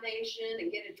Bradley Foundation and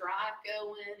get a drive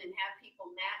going and have people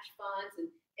match funds, and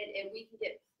we can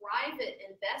get private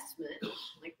investment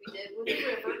like we did with the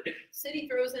river. City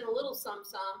throws in a little some,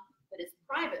 but it's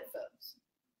private folks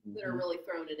that are really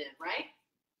throwing it in, right?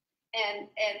 And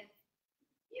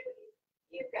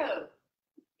you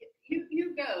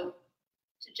go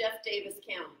to Jeff Davis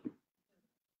County.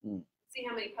 See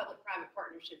how many public-private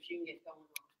partnerships you can get going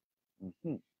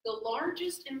on. The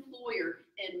largest employer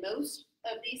in most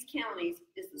of these counties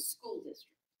is the school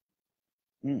district.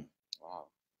 Wow.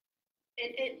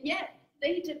 And yet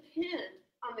they depend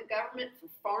on the government for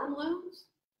farm loans.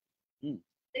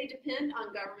 They depend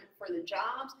on government for the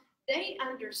jobs. They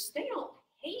don't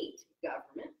hate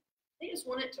government. They just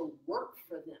want it to work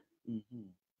for them.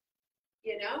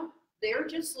 You know, they're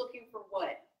just looking for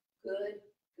what? Good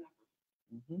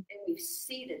government. And we've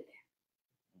seeded that.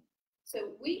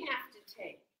 So we have to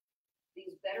take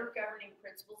these better governing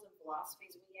principles and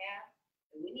philosophies we have,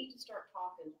 and we need to start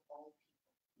talking to all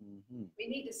people. We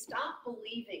need to stop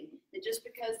believing that just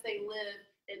because they live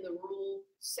in the rural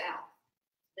South,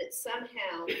 that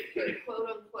somehow they're quote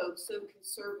unquote so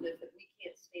conservative that we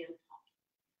can't stand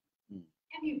talking.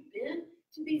 Have you been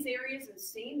to these areas and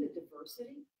seen the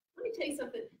diversity? Let me tell you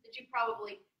something that you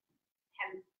probably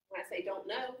haven't, when I say don't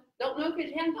know because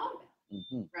you hadn't thought about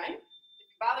it, right? If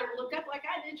you bothered to look up like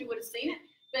I did, you would have seen it.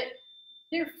 But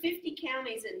there are 50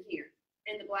 counties in here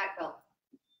in the Black Belt.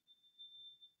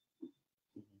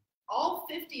 All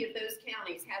 50 of those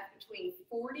counties have between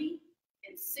 40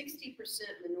 and 60%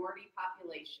 minority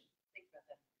population. Think about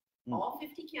that. All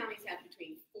 50 counties have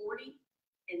between 40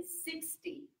 and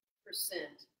 60%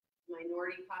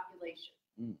 minority population.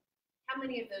 How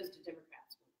many of those do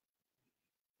Democrats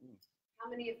want? How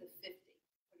many of the 50?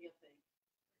 What do you think?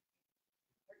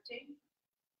 13?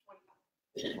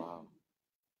 25? Wow.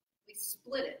 We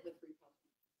split it with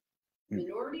Republicans.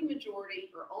 Minority majority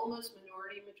or almost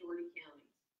minority majority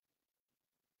counties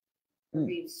are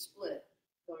being split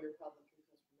going Republican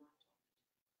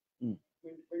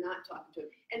because we're not talking to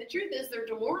them. And the truth is they're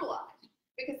demoralized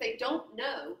because they don't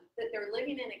know that they're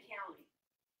living in a county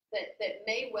that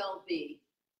may well be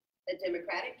a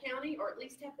Democratic county, or at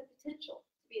least have the potential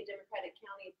to be a Democratic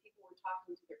county if people were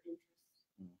talking to their interests,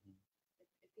 if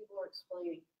people are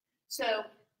explaining. So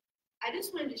I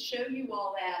just wanted to show you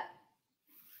all that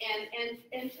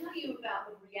and tell you about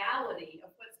the reality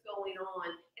of what's going on.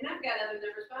 And I've got other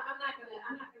numbers, but I'm not gonna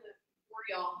bore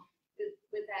y'all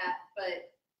with that.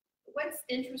 But what's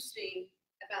interesting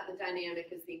about the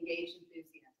dynamic is the engaged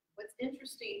enthusiasm. What's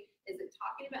interesting is that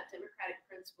talking about democratic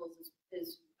principles is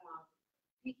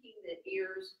piquing the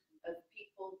ears of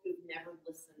people who've never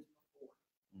listened before.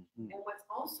 And what's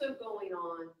also going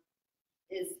on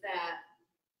is that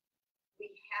we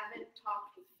haven't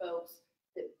talked with folks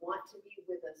that want to be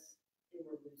with us and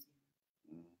we're losing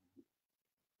them.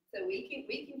 So we can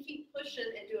keep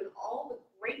pushing and doing all the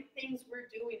great things we're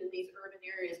doing in these urban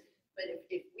areas, but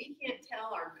if we can't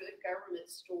tell our good government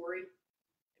story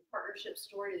and partnership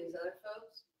story to these other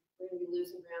folks, we're going to be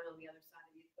losing ground on the other side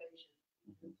of the equation.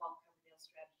 And Paul Coverdale's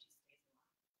strategy stays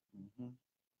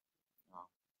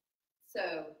alive.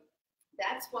 So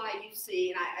that's why you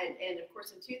see, and of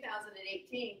course in 2018,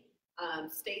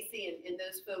 Stacy and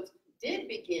those folks did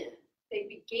begin. They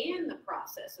began the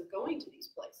process of going to these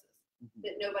places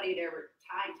that nobody had ever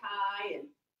tie and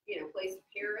placed a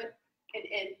parrot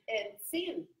and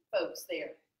seeing folks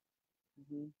there.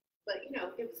 But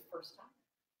it was the first time.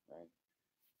 Right.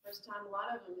 First time a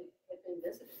lot of them had been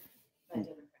visited by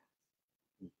Democrats.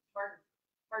 Hard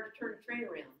to turn a train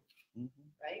around,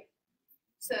 right?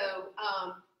 So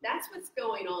that's what's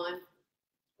going on.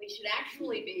 We should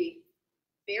actually be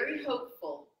very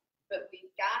hopeful, but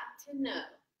we've got to know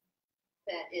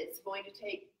that it's going to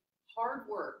take hard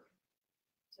work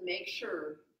to make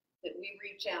sure that we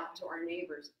reach out to our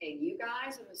neighbors. And you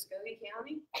guys in Muscogee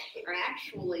County are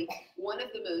actually one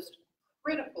of the most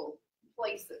critical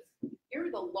places.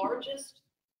 You're the largest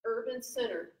urban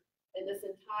center in this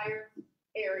entire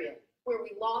area, where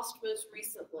we lost most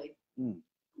recently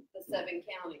the 7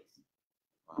 counties.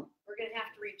 We're going to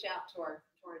have to reach out to our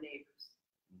neighbors.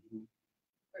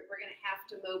 we're going to have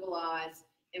to mobilize,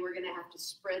 and we're going to have to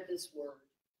spread this word.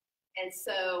 And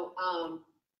so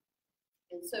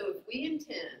if we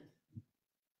intend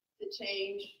to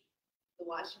change the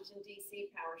Washington,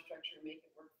 D.C. power structure and make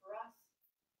it work for us,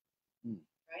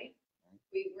 right?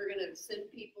 We're going to send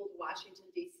people to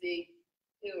Washington, D.C.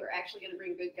 who are actually going to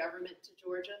bring good government to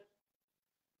Georgia,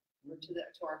 or to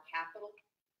our capital,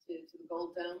 to the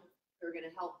Gold Dome, who are going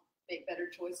to help make better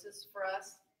choices for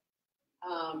us.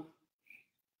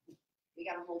 We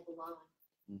got to hold the line.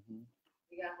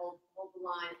 We got to hold the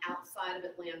line outside of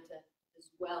Atlanta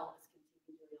as well as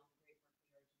continue doing all the great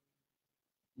work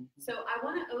we are doing. So I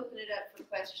want to open it up for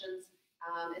questions.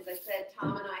 As I said,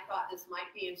 Tom and I thought this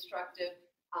might be instructive,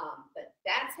 but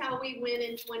that's how we win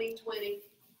in 2020.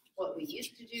 What we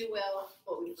used to do well,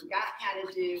 what we forgot how to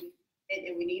do,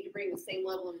 and we need to bring the same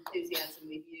level of enthusiasm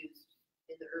we've used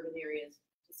in the urban areas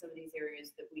to some of these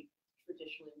areas that we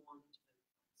traditionally wanted to.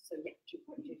 So yeah,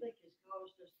 What do you think has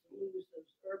caused us to lose those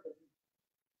urban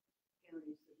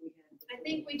counties that we had? I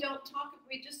think we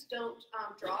just don't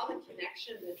draw the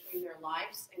connection between their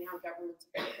lives and how government's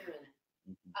a partner in it.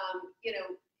 You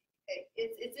know,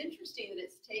 it's interesting that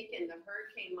it's taken the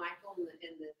Hurricane Michael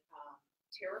and the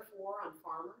tariff war on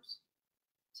farmers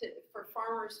for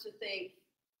farmers to think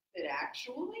that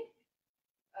actually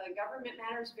government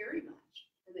matters very much,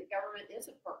 and that government is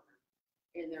a partner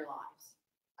in their lives.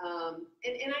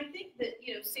 And I think that,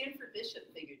 you know, Sanford Bishop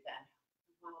figured that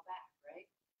out a while back, right?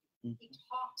 He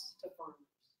talks to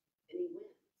farmers and he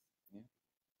wins.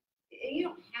 Yeah. And you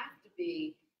don't have to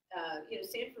be, you know,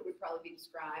 Sanford would probably be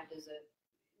described as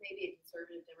maybe a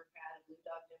conservative Democrat, a blue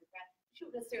dog Democrat. You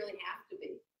don't necessarily have to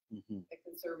be a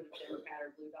conservative Democrat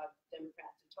or blue dog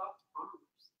Democrat to talk to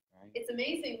farmers. Right. It's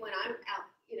amazing when I'm out,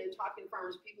 you know, talking to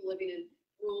farmers, people living in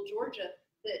rural Georgia,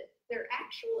 that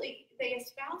they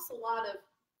espouse a lot of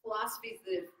philosophies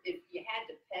that if you had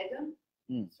to peg them,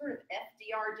 sort of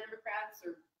FDR Democrats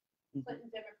or Clinton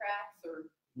Democrats, or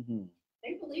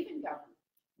they believe in government.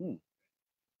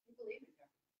 They believe in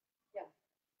government. Yeah.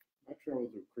 I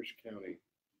traveled through Chris County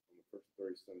on the first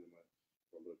Thursday Sunday month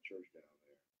for a little church down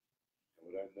there. And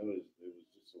what I noticed, there was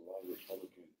just a lot of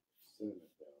Republican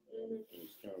sentiment down there. It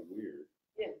was kind of weird.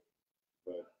 Yeah.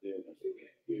 But then,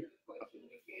 He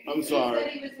I'm said sorry.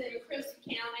 he was in Crisp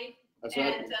County. That's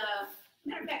right. And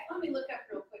matter of fact, let me look up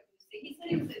real quick and see. He said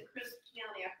he was in Crisp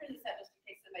County. I printed this out just in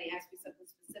case somebody asked me something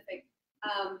specific.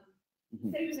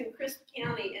 He said he was in Crisp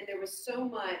County, and there was so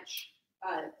much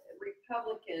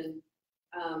Republican,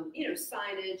 you know,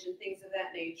 signage and things of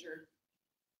that nature.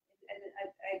 And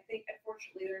I think,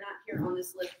 unfortunately, they're not here on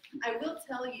this list. I will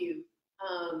tell you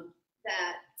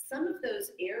that some of those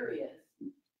areas,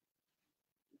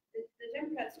 the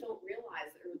Democrats don't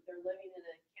realize that they're living in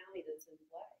a county that's in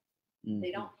play.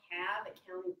 They don't have a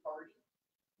county party.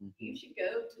 You should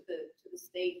go to the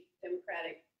state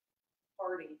Democratic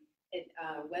Party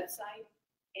website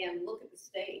and look at the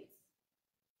states.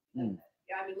 I mean,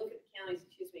 look at the counties.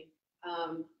 Excuse me.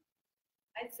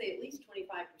 I'd say at least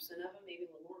 25% of them, maybe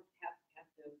a little more, have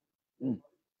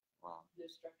no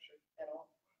structure at all.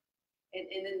 And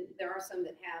then there are some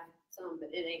that have some, but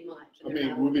it ain't much. I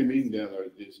mean, we'll be meeting down there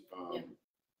this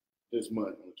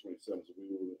month on the 27th. So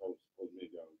we will host a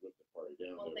meeting down with the party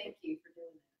down Well, there. thank you for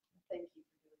doing that. Thank you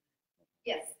for doing that.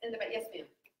 Yes, in the back. Yes, ma'am.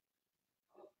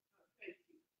 Thank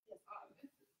you. This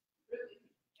is really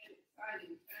an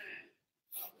exciting time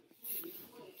with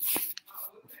 2020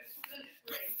 with that Senate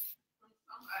race from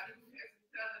somebody who hasn't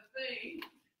done a thing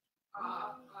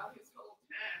his whole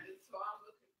time, and so I'm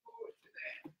looking forward to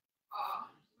that.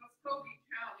 Muscogee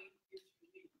County is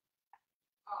unique.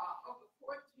 Of the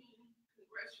 14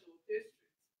 congressional districts,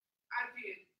 I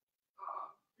did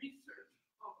research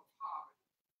on the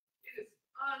poverty. It is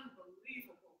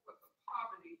unbelievable what the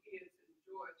poverty is in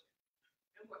Georgia.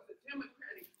 And what the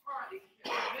Democratic Party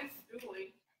has missed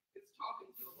doing is talking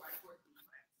to the white working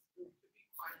class, to be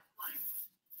quite frank.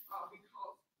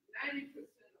 Because 90%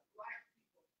 of black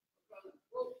people are going to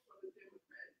vote for the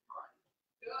Democratic Party.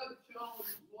 Doug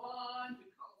Jones won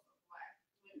because of black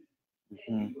women.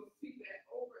 And you will see that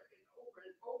over and over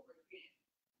and over again.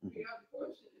 The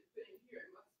unfortunate thing here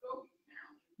in Muscogee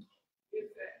County is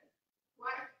that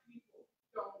black people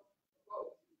don't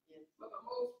vote for the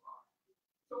most part.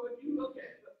 So if you look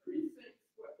at the precincts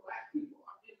where black people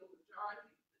are in the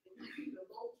majority, and you see the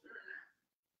low turnout,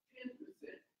 10%,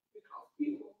 because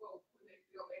people vote when they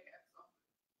feel they have something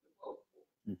to vote for.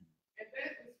 And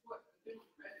that is what the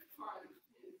Democratic Party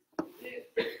is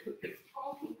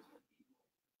talking to people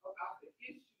about the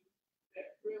issues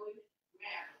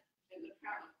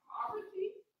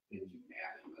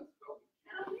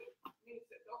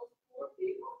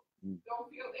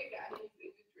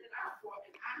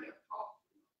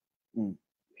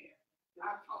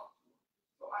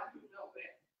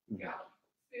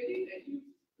city that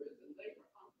uses prison labor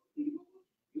unbelievable.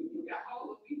 You got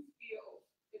all of these skills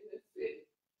in this city.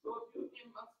 So if you're in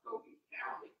Muscogee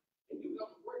County and you're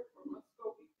gonna work for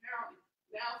Muscogee County,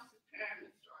 now's the time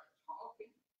to start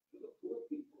talking to the poor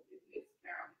people in this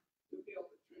county to be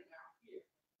able to turn out here.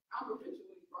 I'm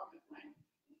originally from Atlanta,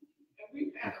 and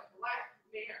we've had a black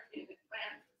mayor in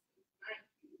Atlanta since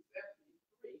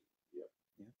 1973.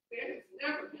 There has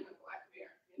never been a black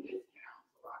mayor in this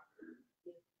council, I heard.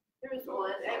 There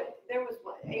was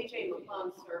one, AJ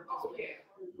McClung served. Oh, yeah,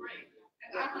 great.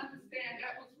 And I understand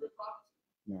that was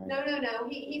Republican. No,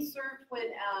 he served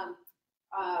when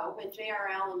J.R.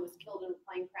 Allen was killed in a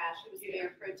plane crash. He was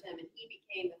mayor pro tem, and he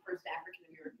became the first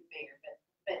African-American mayor.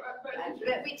 But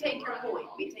we take your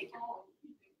point. We take your point.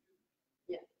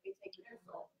 Yeah, we take your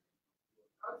point.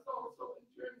 So in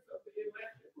terms of the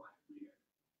elected black mayor,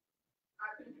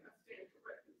 I think I stand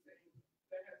correctly saying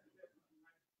there hasn't been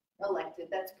one.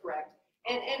 Elected, that's correct.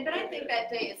 But I think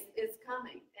that day is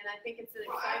coming, and I think it's an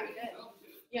exciting day.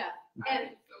 Yeah,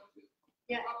 and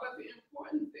yeah. But the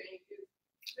important thing is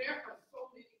there are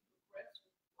so many progressive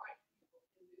white people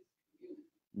in this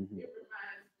community. It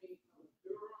reminds me of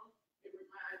Durham. It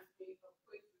reminds me of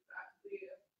places I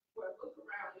live where I look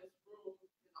around this room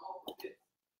and all of this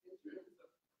in terms of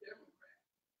Democrats.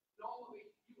 Normally,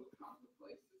 you would come to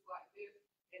places like this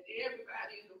and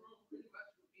everybody in the room pretty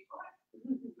much would be black.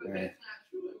 But that's not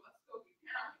true in Muscogee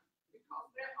County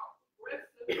because there are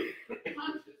progressive,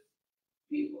 conscious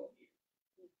people here.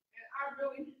 And I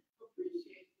really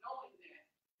appreciate knowing that.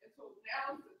 And so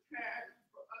now's the time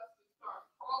for us to start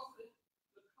crossing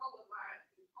the color lines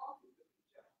and talking to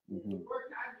each other. The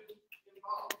work I do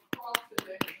involves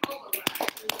crossing that color line.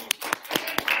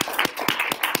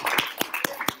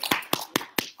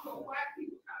 So black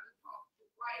people gotta talk to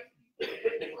white people,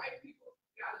 and white people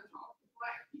gotta talk to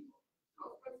black people.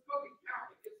 So Muscogee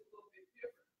County is a little bit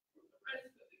different from the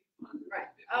rest of these. Right.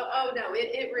 Oh no,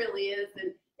 it really is,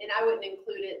 and I wouldn't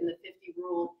include it in the 50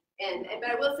 rule. But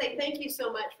I will say thank you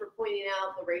so much for pointing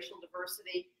out the racial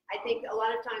diversity. I think a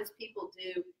lot of times people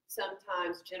do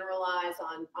sometimes generalize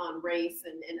on race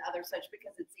and other such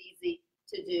because it's easy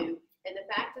to do. And the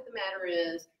fact of the matter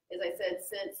is, as I said,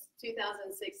 since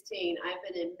 2016, I've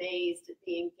been amazed at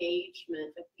the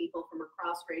engagement of people from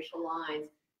across racial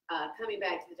lines coming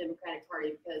back to the Democratic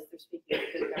Party because they're speaking of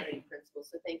good governing principles.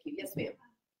 So thank you. Yes, ma'am.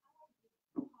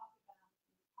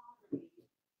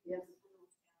 Yes. Yes.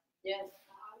 Yes.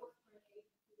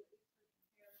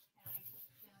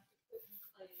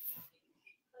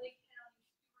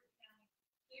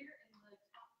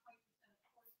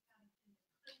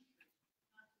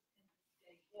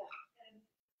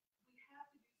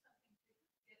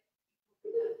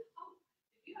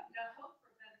 If you have no hope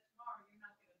for a better tomorrow, you're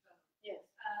not going to vote. Yes.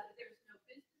 There's no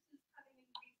businesses coming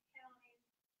into these counties.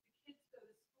 The kids go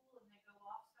to school and they go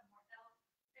off somewhere else.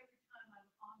 Every time I'm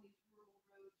on these rural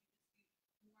roads, you just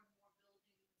see more and more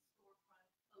buildings and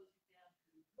storefronts closing down.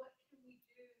 What can we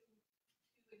do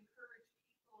to encourage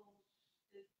people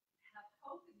to have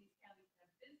hope in these counties, to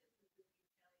have businesses in these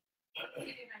counties? I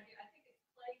think it's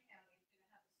Clay County is going to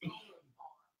have a solar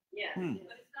farm. Yes.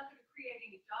 But it's not going to create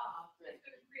any jobs. It's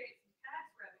going to create some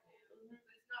tax revenue,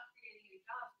 but it's not creating any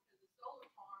jobs because the solar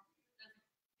farm doesn't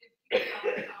give people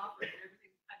jobs to operate.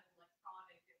 Everything's kind of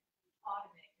electronic and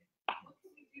automated. What can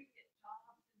we do to get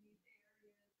jobs in these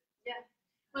areas? Yeah.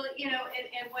 Well,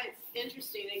 and what's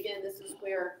interesting, again, this is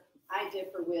where I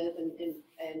differ with, and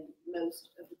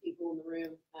most of the people in the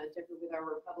room differ with our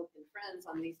Republican friends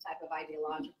on these type of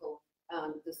ideological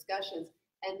discussions,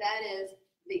 and that is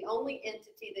the only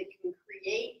entity that can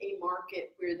create a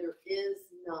market where there is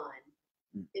none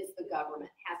is the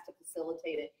government, has to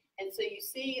facilitate it. And so you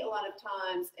see a lot of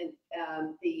times, and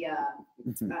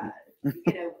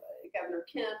Governor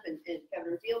Kemp and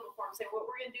Governor Deal before him say, what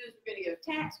we're going to do is we're going to give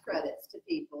tax credits to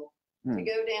people to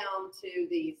go down to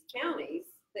these counties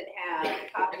that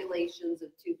have populations of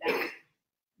 2,000.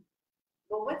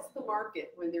 Well, what's the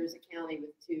market when there's a county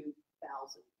with 2,000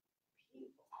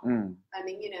 people? I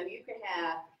mean, you could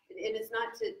have, and it's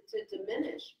not to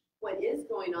diminish what is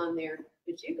going on there,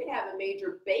 but you could have a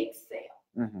major bake sale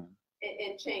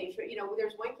and change. But,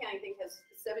 there's one county I think has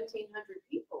 1,700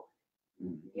 people.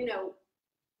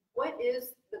 What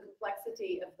is the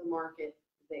complexity of the market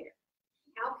there?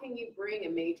 How can you bring a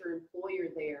major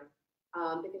employer there?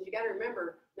 Because you got to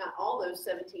remember, not all those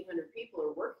 1,700 people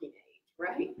are working age,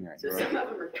 right? So some of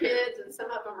them are kids and some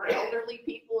of them are elderly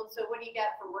people. And so what do you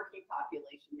got for working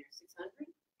population there?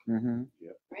 600?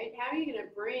 Right? How are you going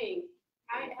to bring,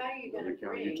 how are you going to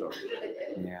bring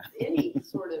any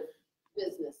sort of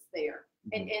business there?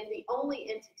 And the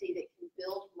only entity that can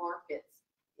build markets,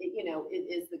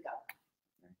 is the government.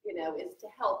 is to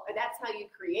help. And that's how you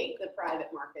create the private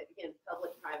market. Again,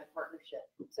 public-private partnership.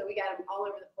 So we got them all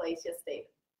over the place. Yes, David.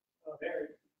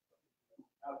 Very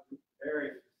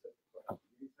specific question.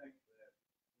 Do you think that we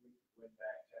could win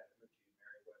back Chattahoochee and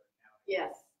Meriwether County?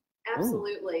 Yes,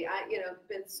 absolutely.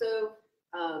 Been so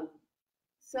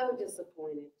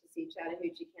disappointed to see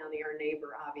Chattahoochee County, our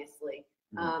neighbor, obviously.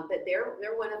 But they're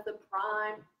one of the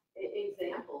prime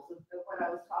examples of what I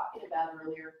was talking about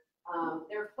earlier.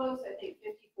 They're close, I think,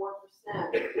 54%.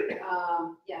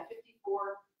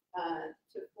 54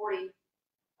 to 40,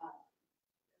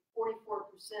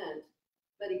 44%.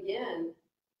 But again,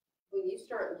 when you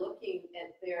start looking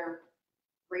at their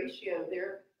ratio,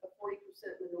 they're a 40%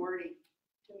 minority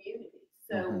community.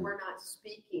 So we're not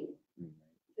speaking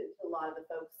to a lot of the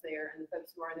folks there, and the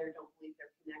folks who are there don't believe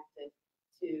they're connected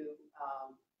to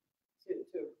a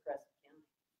progressive county.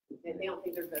 They don't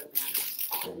think their vote matters.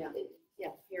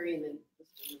 Harry and then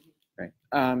Right.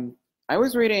 I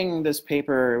was reading this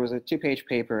paper. It was a 2-page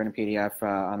paper in a PDF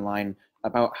online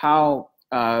about how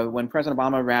when President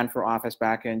Obama ran for office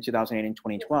back in 2008 and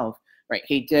 2012, right?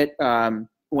 He did when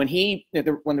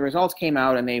the results came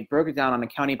out and they broke it down on a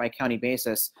county by county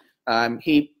basis.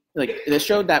 They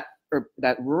showed that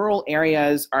rural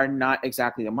areas are not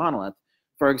exactly a monolith.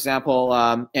 For example,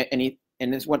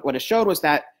 what it showed was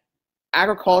that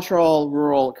agricultural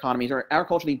rural economies or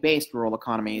agriculturally based rural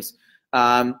economies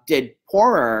did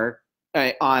poorer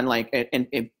went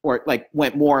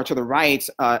more to the right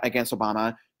against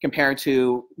Obama compared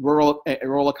to rural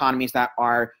economies that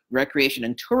are recreation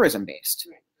and tourism based.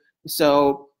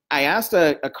 So I asked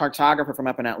a cartographer from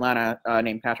up in Atlanta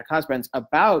named Patrick Husbands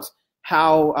about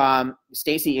how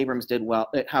Stacey Abrams did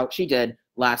how she did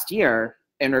last year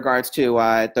in regards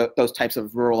to those types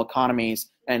of rural economies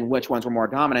and which ones were more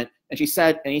dominant. And he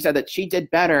said that she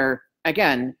did better,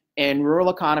 again, in rural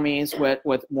economies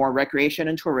with more recreation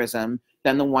and tourism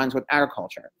than the ones with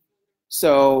agriculture.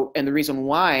 So, and the reason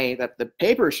why that the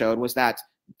paper showed was that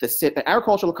the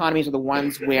agricultural economies are the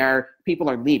ones where people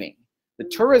are leaving. The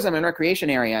tourism and recreation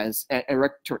areas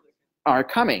are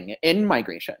coming in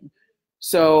migration.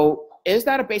 So is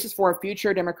that a basis for a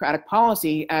future Democratic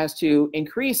policy as to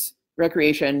increase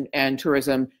recreation and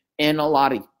tourism in a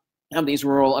lot of these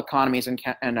rural economies and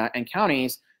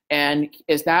counties? And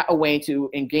is that a way to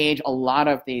engage a lot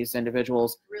of these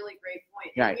individuals? Really great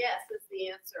point. Right. And yes, is the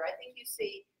answer. I think you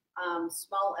see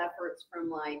small efforts from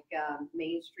like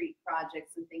Main Street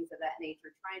projects and things of that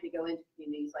nature, trying to go into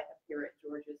communities like up here at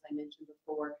Georgia, as I mentioned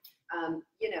before. I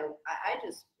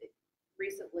just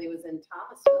recently was in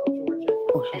Thomasville,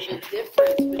 Georgia, and the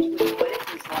difference between what it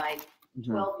was like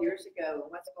 12 years ago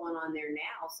and what's going on there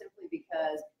now, simply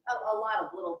because a lot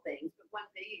of little things, but one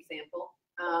big example,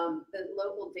 the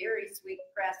local dairy,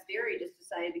 Sweetgrass Dairy, just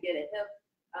decided to get a hip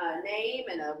name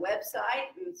and a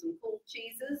website and some cool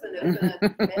cheeses and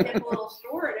open a hip little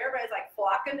store, and everybody's like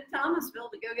flocking to Thomasville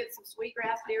to go get some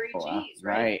Sweetgrass Dairy cheese,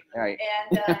 right? Right.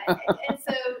 And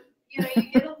so, you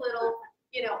get a little,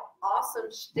 awesome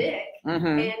shtick, and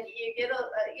you get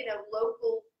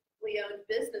locally owned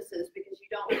businesses, because you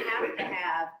don't have to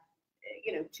have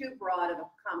too broad of a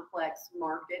complex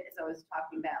market, as I was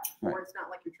talking about before. Right. It's not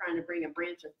like you're trying to bring a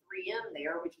branch of 3M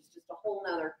there, which is just a whole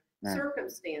nother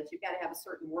circumstance. You've got to have a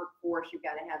certain workforce. You've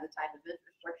got to have the type of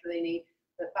infrastructure they need.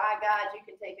 But by God, you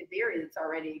can take a dairy that's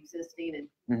already existing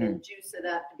and juice it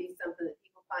up to be something that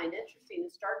people find interesting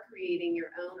and start creating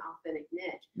your own authentic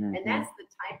niche. And that's the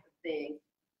type of thing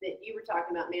that you were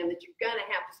talking about, ma'am, that you're going to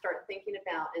have to start thinking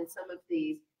about in some of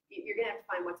these. You're going to have to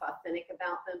find what's authentic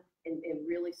about them and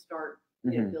really start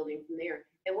building from there.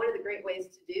 And one of the great ways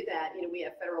to do that, we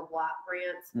have federal block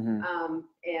grants,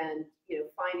 and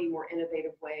finding more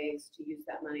innovative ways to use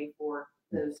that money for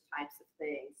those types of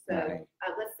things. So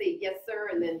let's see, yes,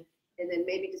 sir, and then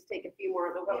maybe just take a few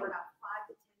more. About 5 to 10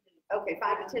 minutes. Okay,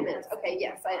 5 to 10 minutes. Okay,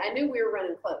 yes, I knew we were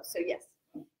running close. So yes.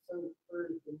 So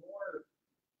for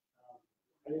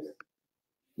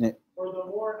the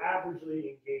more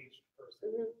averagely engaged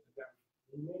person,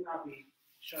 who may not be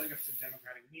showing up to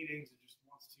Democratic meetings and just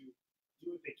wants to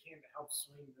do what they can to help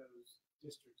swing those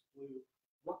districts blue,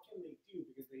 what can they do?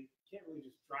 Because they can't really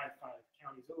just drive 5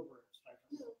 counties over and strike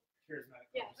us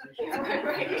charismatic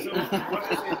conversation. So what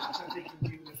is it that they can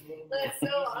do that's a little more That's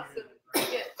so awesome.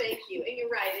 Yeah, thank you. And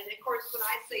you're right. And of course, when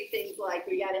I say things like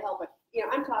we got to help it,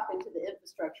 I'm talking to the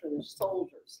infrastructure and the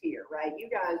soldiers here, right?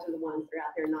 You guys are the ones that are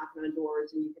out there knocking on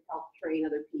doors, and you can help train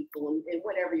other people and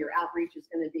whatever your outreach is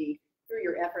going to be through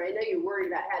your effort. I know you're worried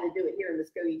about how to do it here in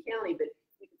Muscogee County, but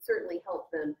you can certainly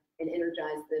help them and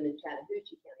energize them in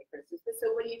Chattahoochee County, for instance. But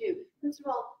so what do? First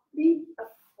of all, be a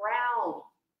proud,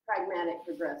 pragmatic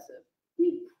progressive.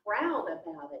 Be proud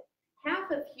about it.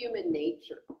 Half of human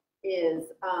nature is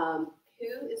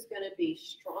who is going to be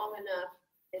strong enough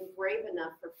and brave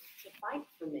enough to fight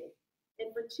for me.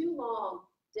 And for too long,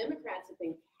 Democrats have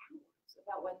been cowards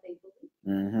about what they believe.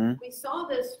 Mm-hmm. We saw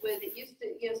this with, it used to,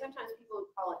 sometimes people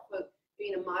would call it, quote,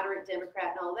 being a moderate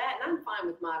Democrat and all that. And I'm fine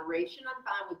with moderation. I'm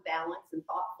fine with balance and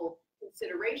thoughtful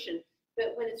consideration.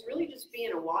 But when it's really just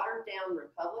being a watered down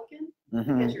Republican,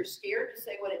 because you're scared to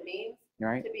say what it means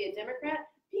Right. to be a Democrat,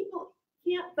 people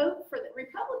can't vote for that.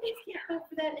 Republicans can't vote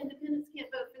for that. Independents can't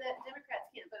vote for that. Democrats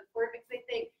can't vote for it because they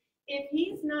think if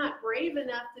he's not brave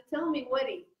enough to tell me what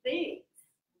he thinks.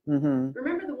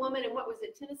 Remember the woman in, what was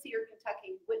it, Tennessee or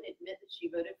Kentucky, who wouldn't admit that she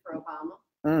voted for Obama?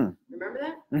 Remember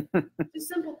that?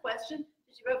 Just a simple question.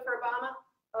 Did you vote for Obama?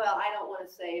 Well, I don't want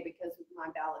to say because my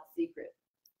ballot's secret.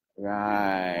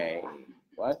 Right.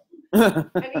 What? I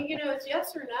mean, it's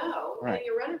yes or no. Right. And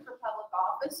you're running for public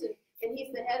office and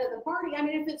he's the head of the party. I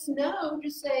mean, if it's no,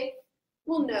 just say,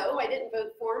 well, no, I didn't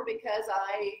vote for him because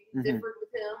I differed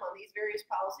with him on these various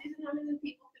policies. And I mean,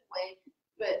 people can wait,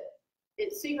 but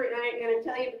it's secret and I ain't going to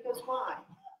tell you because why?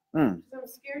 Because I'm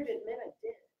scared to admit I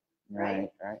did. Right?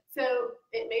 Right. So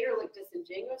it made her look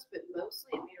disingenuous, but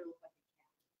mostly it made her look like a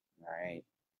cat. Right.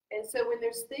 And so when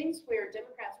there's things where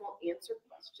Democrats won't answer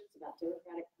questions about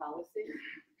Democratic policies,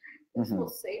 they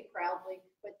will say proudly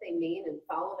what they mean and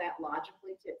follow that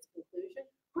logically to its conclusion.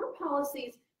 Our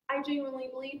policies, I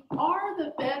genuinely believe, are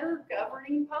the better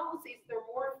governing policies. They're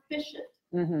more efficient.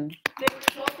 They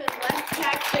result in less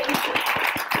taxation.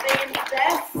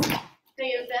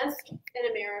 They invest in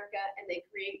America and they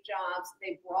create jobs.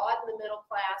 They broaden the middle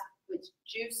class, which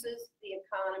juices the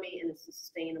economy in a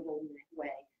sustainable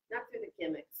way, not through the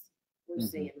gimmicks we're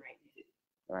seeing right now.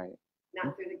 Right.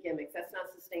 Not through the gimmicks. That's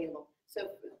not sustainable. So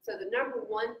the number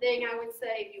one thing I would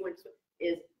say, if you want to,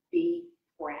 is be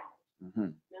proud.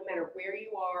 No matter where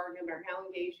you are, no matter how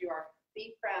engaged you are,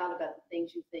 be proud about the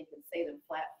things you think and say them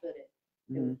flat-footed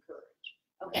and with courage.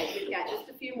 Okay, we've got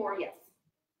just a few more. Yes.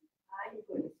 I'm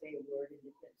going to say a word in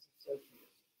defense of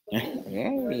socialism.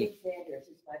 Yay. Bernie Sanders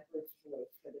is my first choice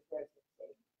for the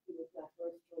presidency. He was my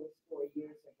first choice 4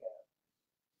 years ago.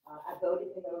 I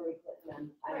voted for Hillary Clinton.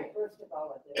 I'm first of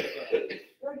all a Democrat.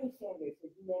 Bernie Sanders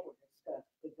has never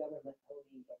discussed the government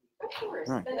owning everything. Of course,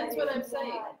 Right. and that's what I'm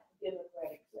saying.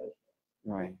 Democratic socialism.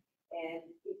 Right. And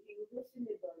if you listen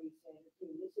to Bernie Sanders,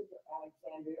 you listen to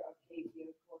Alexander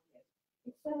Ocasio-Cortez,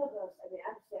 and some of us, I mean,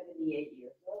 I'm 78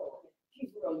 years old.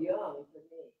 She's real young for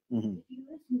me. If you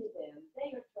listen to them,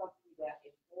 they are talking about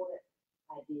important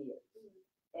ideas.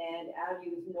 And I'll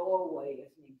use Norway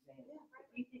as an example.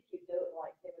 If you think you don't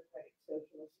like democratic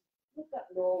socialists, look up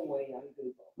Norway on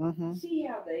Google. See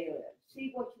how they live.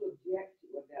 See what you object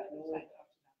to about Norway.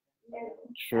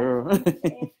 And True. I'm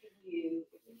asking you,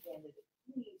 as a candidate,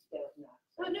 please don't not.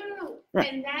 Oh, no.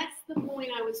 Right. And that's the point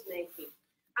I was making.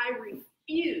 I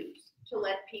refuse to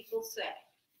let people say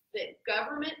that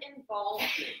government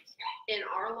involvement in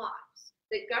our lives,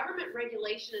 that government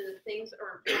regulation and the things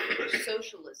are important for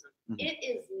socialism. It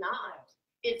is not.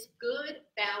 It's good,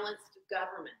 balanced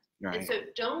government. Right. And so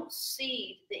don't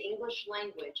cede the English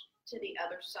language to the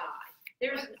other side.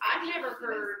 I've never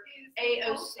heard AOC.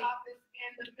 Post office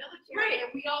and the military, Right.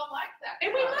 and we all like that.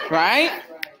 And we like Right.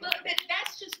 that. But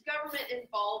that's just government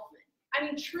involvement. I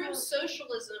mean, true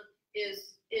socialism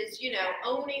is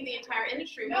owning the entire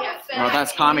industry. We have No,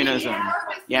 that's communism.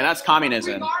 Yeah, that's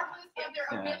communism. Regardless of their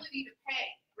ability to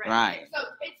pay. Right. So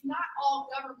it's not all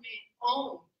government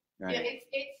owned. Right.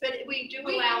 But we do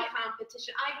allow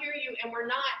competition. I hear you, and we're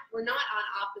not on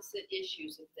opposite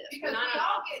issues of this. Because We're not we on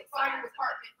all get opposite fire sides.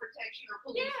 department protection or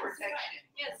police Yes, protection.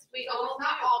 Yes, we So all it's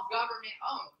not do. all government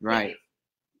owned. Right.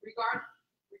 Regardless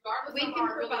We of can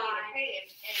our ability provide- to pay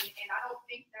it, and I don't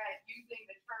think that using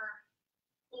the term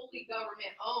fully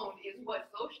government owned is what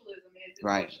socialism is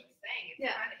Right. what she's saying. It's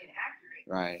Yeah. kind of inaccurate.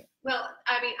 Right. Well,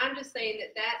 I mean, I'm just saying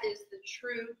that is the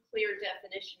true, clear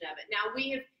definition of it. Now,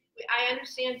 I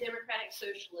understand democratic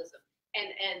socialism,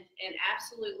 and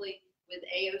absolutely with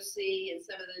AOC and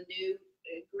some of the new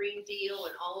Green Deal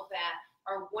and all of that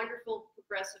are wonderful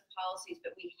progressive policies,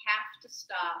 but we have to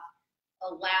stop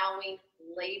allowing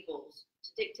labels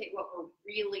to dictate what we're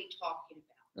really talking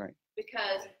about. Right.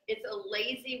 Because it's a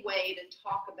lazy way to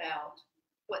talk about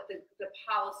what the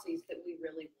policies that we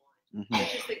really want,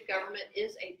 which is that government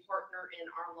is a partner in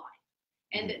our life,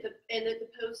 and that the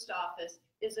post office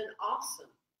is an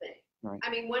awesome thing. Right. I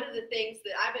mean, one of the things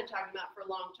that I've been talking about for a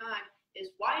long time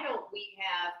is why don't we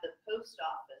have the post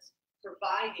office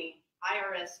providing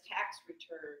IRS tax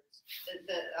returns,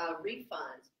 the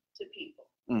refunds to people,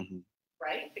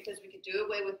 right? Because we could do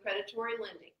away with predatory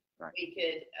lending. Right. We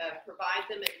could provide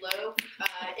them at low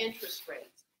interest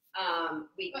rates.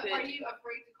 We But could. are you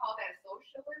afraid to call that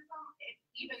socialism,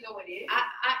 even though it is?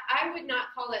 I would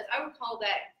not call that. I would call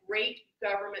that great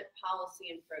government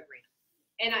policy and program.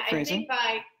 And I think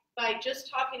by just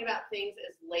talking about things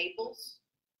as labels,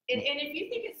 and if you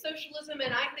think it's socialism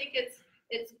and I think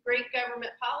it's great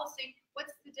government policy,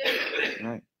 what's the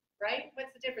difference? Right? What's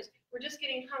the difference? We're just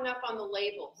getting hung up on the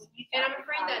labels. And I'm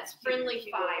afraid that's friendly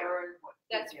fire.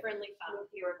 That's friendly fire. You'll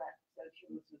hear about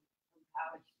socialism from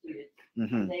college students,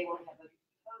 and they will have a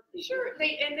totally Sure,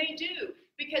 they do,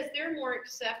 because they're more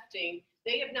accepting.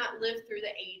 They have not lived through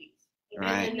the 80s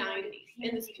and the 90s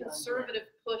and this conservative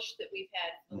push that we've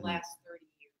had for the last 30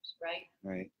 years,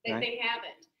 right? They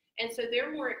haven't. And so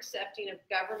they're more accepting of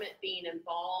government being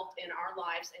involved in our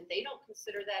lives, and they don't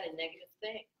consider that a negative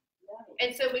thing.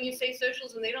 And so when you say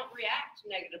socialism, they don't react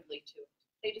negatively to it.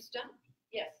 They just don't.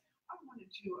 Yes. I wanted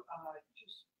to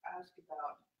just ask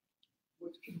about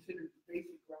what's considered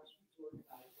basic grassroots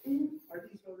organizing. Are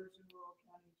these voters in rural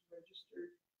counties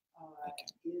registered?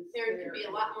 There could be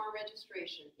a lot more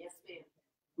registration. Yes, ma'am.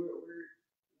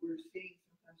 We're seeing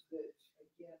sometimes that,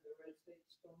 again, the red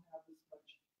states don't have as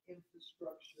much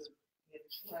infrastructure in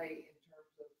play in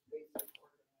terms of basic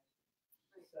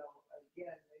organizing. So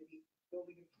again, maybe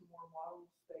building a few more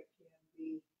models that can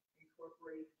be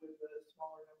incorporated with a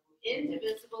smaller number of people.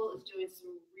 Indivisible is doing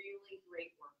some really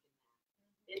great work in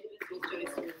that. Indivisible is doing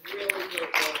some really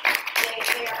great work.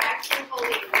 They are actually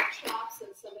holding workshops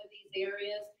in some of these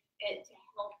areas and to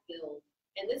help build.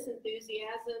 And this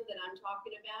enthusiasm that I'm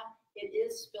talking about, it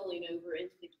is spilling over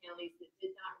into the counties that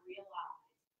did not realize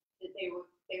that they were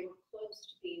close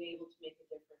to being able to make a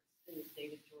difference in the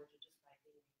state of Georgia just by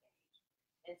being engaged.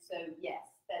 And so, yes,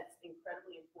 that's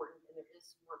incredibly important, and there is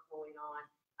some work going on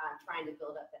trying to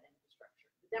build up that infrastructure.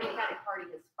 The Democratic Party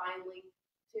has finally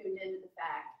tuned into the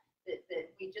fact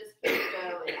that we just can't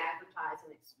go and advertise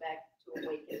and expect to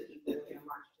awaken people in a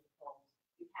march to the polls.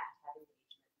 You have to have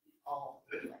engagement all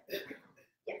the way.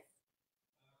 Yes.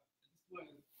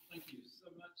 Thank you so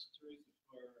much, Teresa,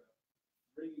 for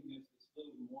bringing this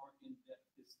little more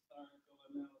in-depth historical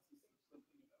analysis of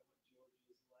something about what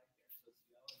Georgia is like, our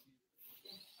sociology.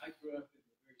 I grew up in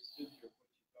the very center of what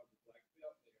you call the Black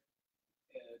Belt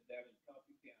there, down in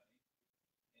Coffee County,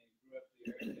 and grew up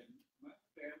there. And my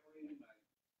family and my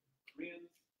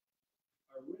friends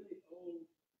are really old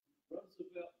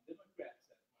Roosevelt Democrats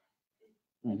at heart.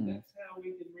 And that's how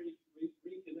we can really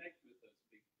reconnect with those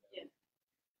people. Yeah.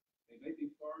 They may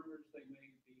be farmers, they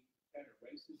may be kind of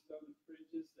racist on the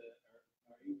fringes,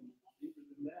 or even deeper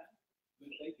than that,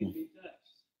 but they can be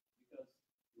touched because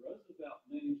Roosevelt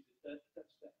managed to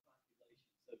touch that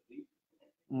population so deeply.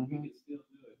 We can still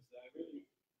do it. So I really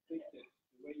think that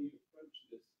the way you approach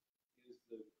this is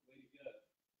the way to go,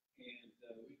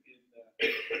 and we can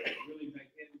really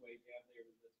make headway down there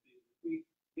with those people. If we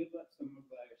give up some of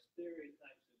our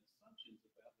stereotypes and assumptions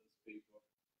about those people,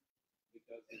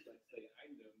 because as I say, I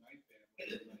know my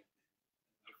family,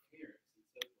 my parents and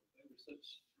so forth, they were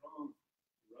such strong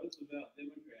Roosevelt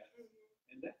Democrats,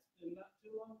 and that's been not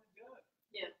too long ago.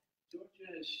 Yeah. Georgia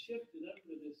has shifted over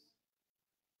to this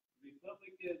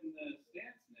Republican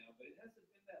stance now, but it hasn't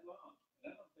been that long,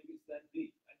 and I don't think it's that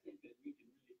deep. I think that we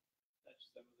can really touch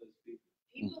some of those people.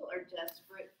 People are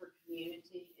desperate for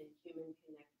community and human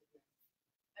connectedness.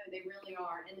 I mean, they really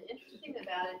are. And the interesting thing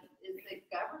about it is that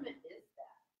government is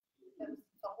that. That was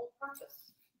the whole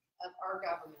purpose of our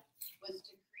government, was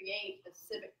to create a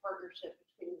civic partnership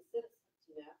between the citizens,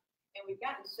 you know. And we've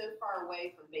gotten so far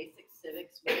away from basic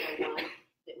civics 101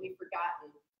 that we've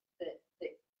forgotten that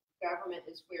government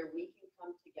is where we can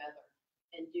come together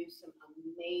and do some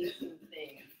amazing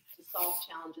things to solve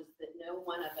challenges that no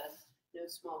one of us, no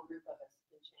small group of us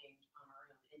can change on our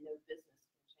own, and no business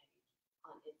can change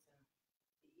on its own.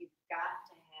 You've got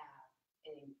to have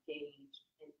an engaged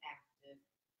and active,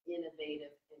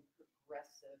 innovative, and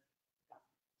progressive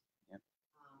government. Yep.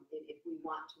 If we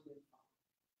want to move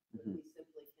forward, we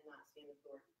simply cannot stand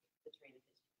the train of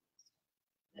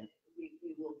history.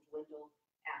 We will dwindle,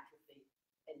 atrophy,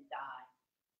 and die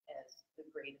as the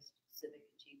greatest civic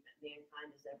achievement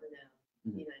mankind has ever known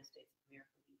in the United States of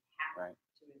America. We have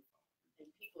to move forward, and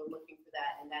people are looking for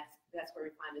that, and that's where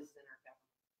we find us in our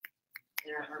government,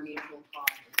 in our mutual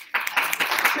cause.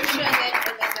 Tricia,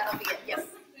 and then that'll be it. Yes.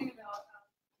 The thing about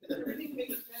everything that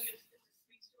you said is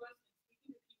speaks to us, and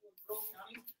speaking to people in rural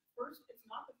counties. First, it's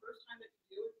not the first time that you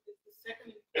do it; it's the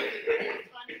second and third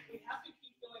time. We have to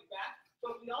keep going back,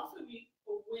 but we also need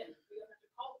a win. We don't have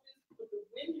to call it this, but the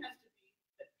win has to be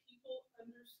that people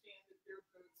understand that their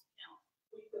votes count.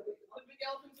 The big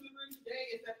elephant in the room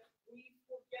today is that we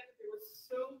forget that there was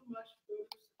so much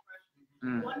voter suppression.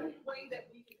 One way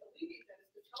that we can alleviate that is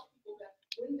to tell people that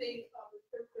when they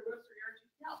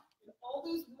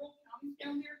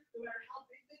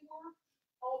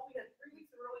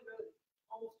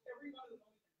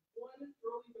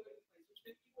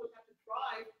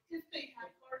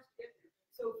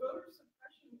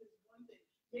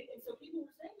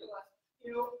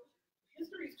you know,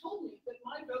 history has told me that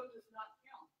my vote does not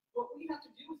count. What we have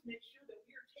to do is make sure that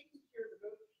we are taking care of the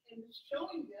vote and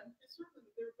showing them certainly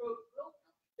that their vote will count.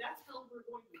 That's how we're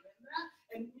going to win that.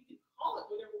 And we can call it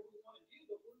whatever we want to do,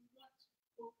 but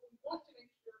what we want to make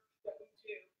sure that we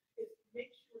do is make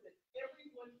sure that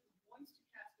everyone who wants to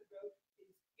cast a vote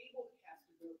is able to cast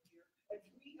a vote here. And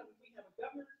we have a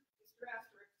governor, Mr.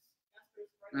 Asterisk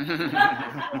right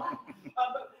now.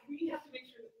 But we have to make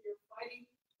sure that we are fighting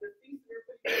the things that are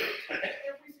putting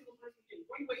every single person can.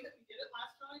 One way that we did it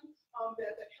last time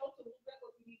that helped a little bit,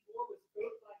 what we need more was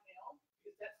vote by mail,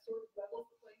 because that sort of levels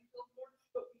the playing field more.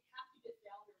 But we have to get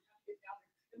down there.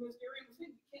 And as Gary was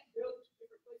saying, we can't go to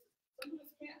different places. Some of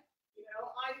us can't. You know,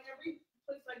 every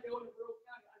place I go in a rural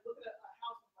county, I look at a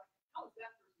house and I'm like, how is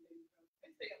that person able to go?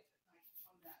 I stay up at night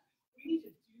on that. We need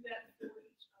to do that for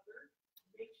each other.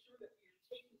 Make sure that we are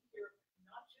taking care of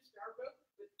not just our vote,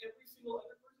 but every single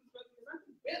other person's vote. Because I'm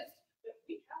convinced that we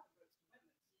have the votes to win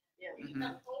this. Yeah, we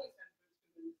have always had the votes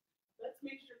to win this. Let's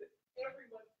make sure that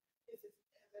everyone has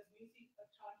as easy a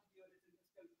time to do it as in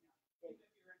Muscogee County. Even if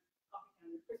you're in Coffee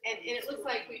County. And it looks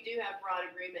like we do have broad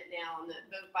agreement now on the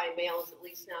vote by mail is at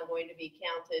least now going to be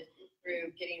counted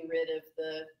through getting rid of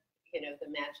the, you know, the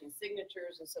matching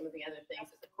signatures and some of the other things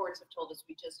that the courts have told us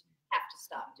we just have to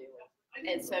stop doing.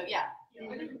 And so, yeah.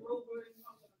 I did rural voting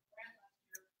on the grant last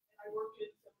year, and I worked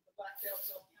in some of the Black Belt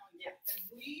counties. Yeah. And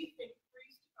we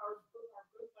increased our vote by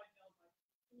mail by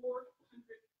 400%.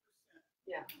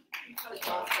 Yeah. Because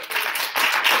Awesome.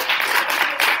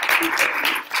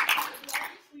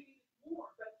 we need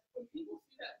more, but when people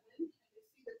see that win and they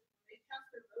see that when they cast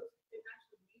their votes, it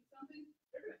actually means something,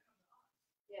 they're going to come to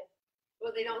us. Yeah.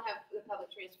 Well, they don't have the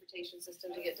public transportation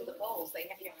system to get to the polls.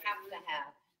 You have to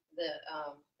have the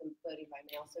voting by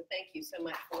mail. So thank you so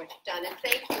much for what you've done, and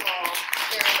thank you all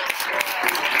very much for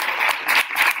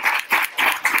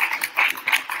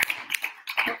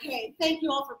Okay, thank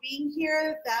you all for being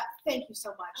here. Thank you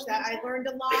so much. I learned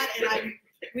a lot, and I'm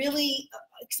really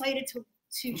excited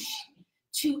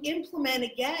to implement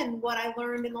again what I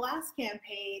learned in the last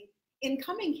campaign,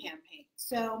 incoming campaign.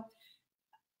 So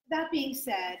that being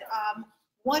said,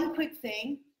 one quick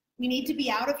thing. We need to be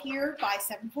out of here by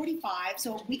 7:45,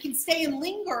 so we can stay and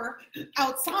linger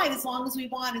outside as long as we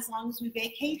want, as long as we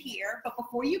vacate here. But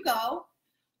before you go,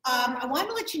 I wanted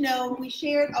to let you know we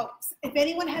shared, if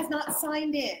anyone has not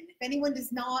signed in, if anyone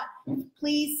does not,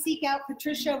 please seek out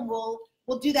Patricia, and we'll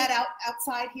do that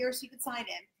outside here so you can sign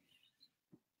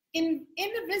in.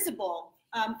 Indivisible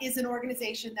is an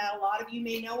organization that a lot of you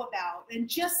may know about, and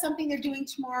just something they're doing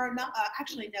tomorrow,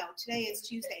 today is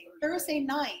Tuesday, Thursday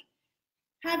night,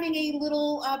 having a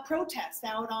little protest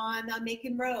out on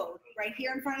Macon Road, right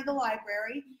here in front of the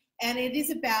library, and it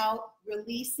is about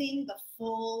releasing the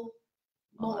full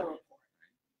Mueller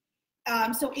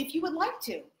report. So if you would like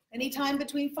to, anytime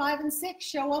between 5 and 6,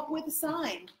 show up with a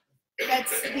sign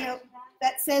that's,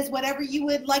 that says whatever you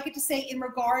would like it to say in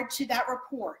regard to that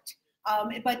report.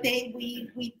 But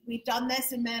we've done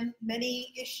this in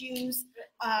many issues.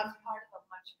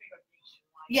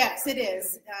 Yes, it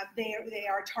is. They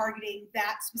are targeting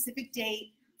that specific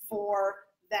date for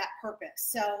that purpose.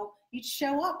 So you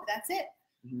show up. That's it.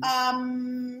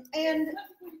 And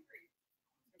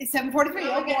it's 7:43.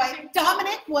 Oh boy,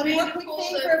 Dominic. One more quick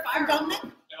thing from Dominic.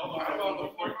 Before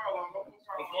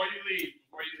you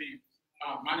leave,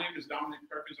 my name is Dominic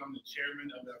Perkins. I'm the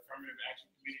chairman of the Affirmative Action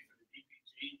Committee for the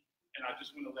DPG, and I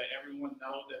just want to let everyone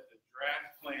know that the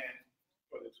draft plan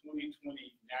for the 2020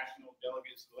 National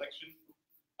Delegate Selection,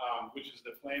 which is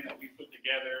the plan that we put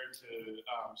together to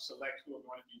select who are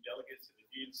going to be delegates to the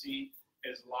DNC,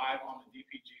 is live on the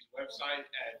DPG's website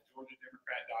at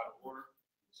georgiademocrat.org.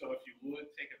 So if you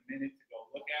would take a minute to go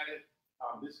look at it,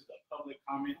 this is a public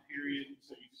comment period,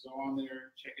 so you can go on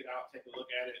there, check it out, take a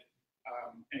look at it,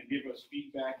 and give us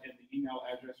feedback. And the email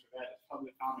address for that is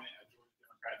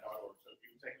publiccomment@georgiademocrat.org. So if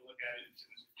you would take a look at it and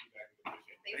send us some feedback,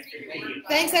 we appreciate it. Thank you.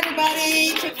 Thanks,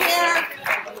 everybody. Take care.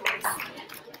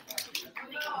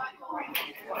 No, I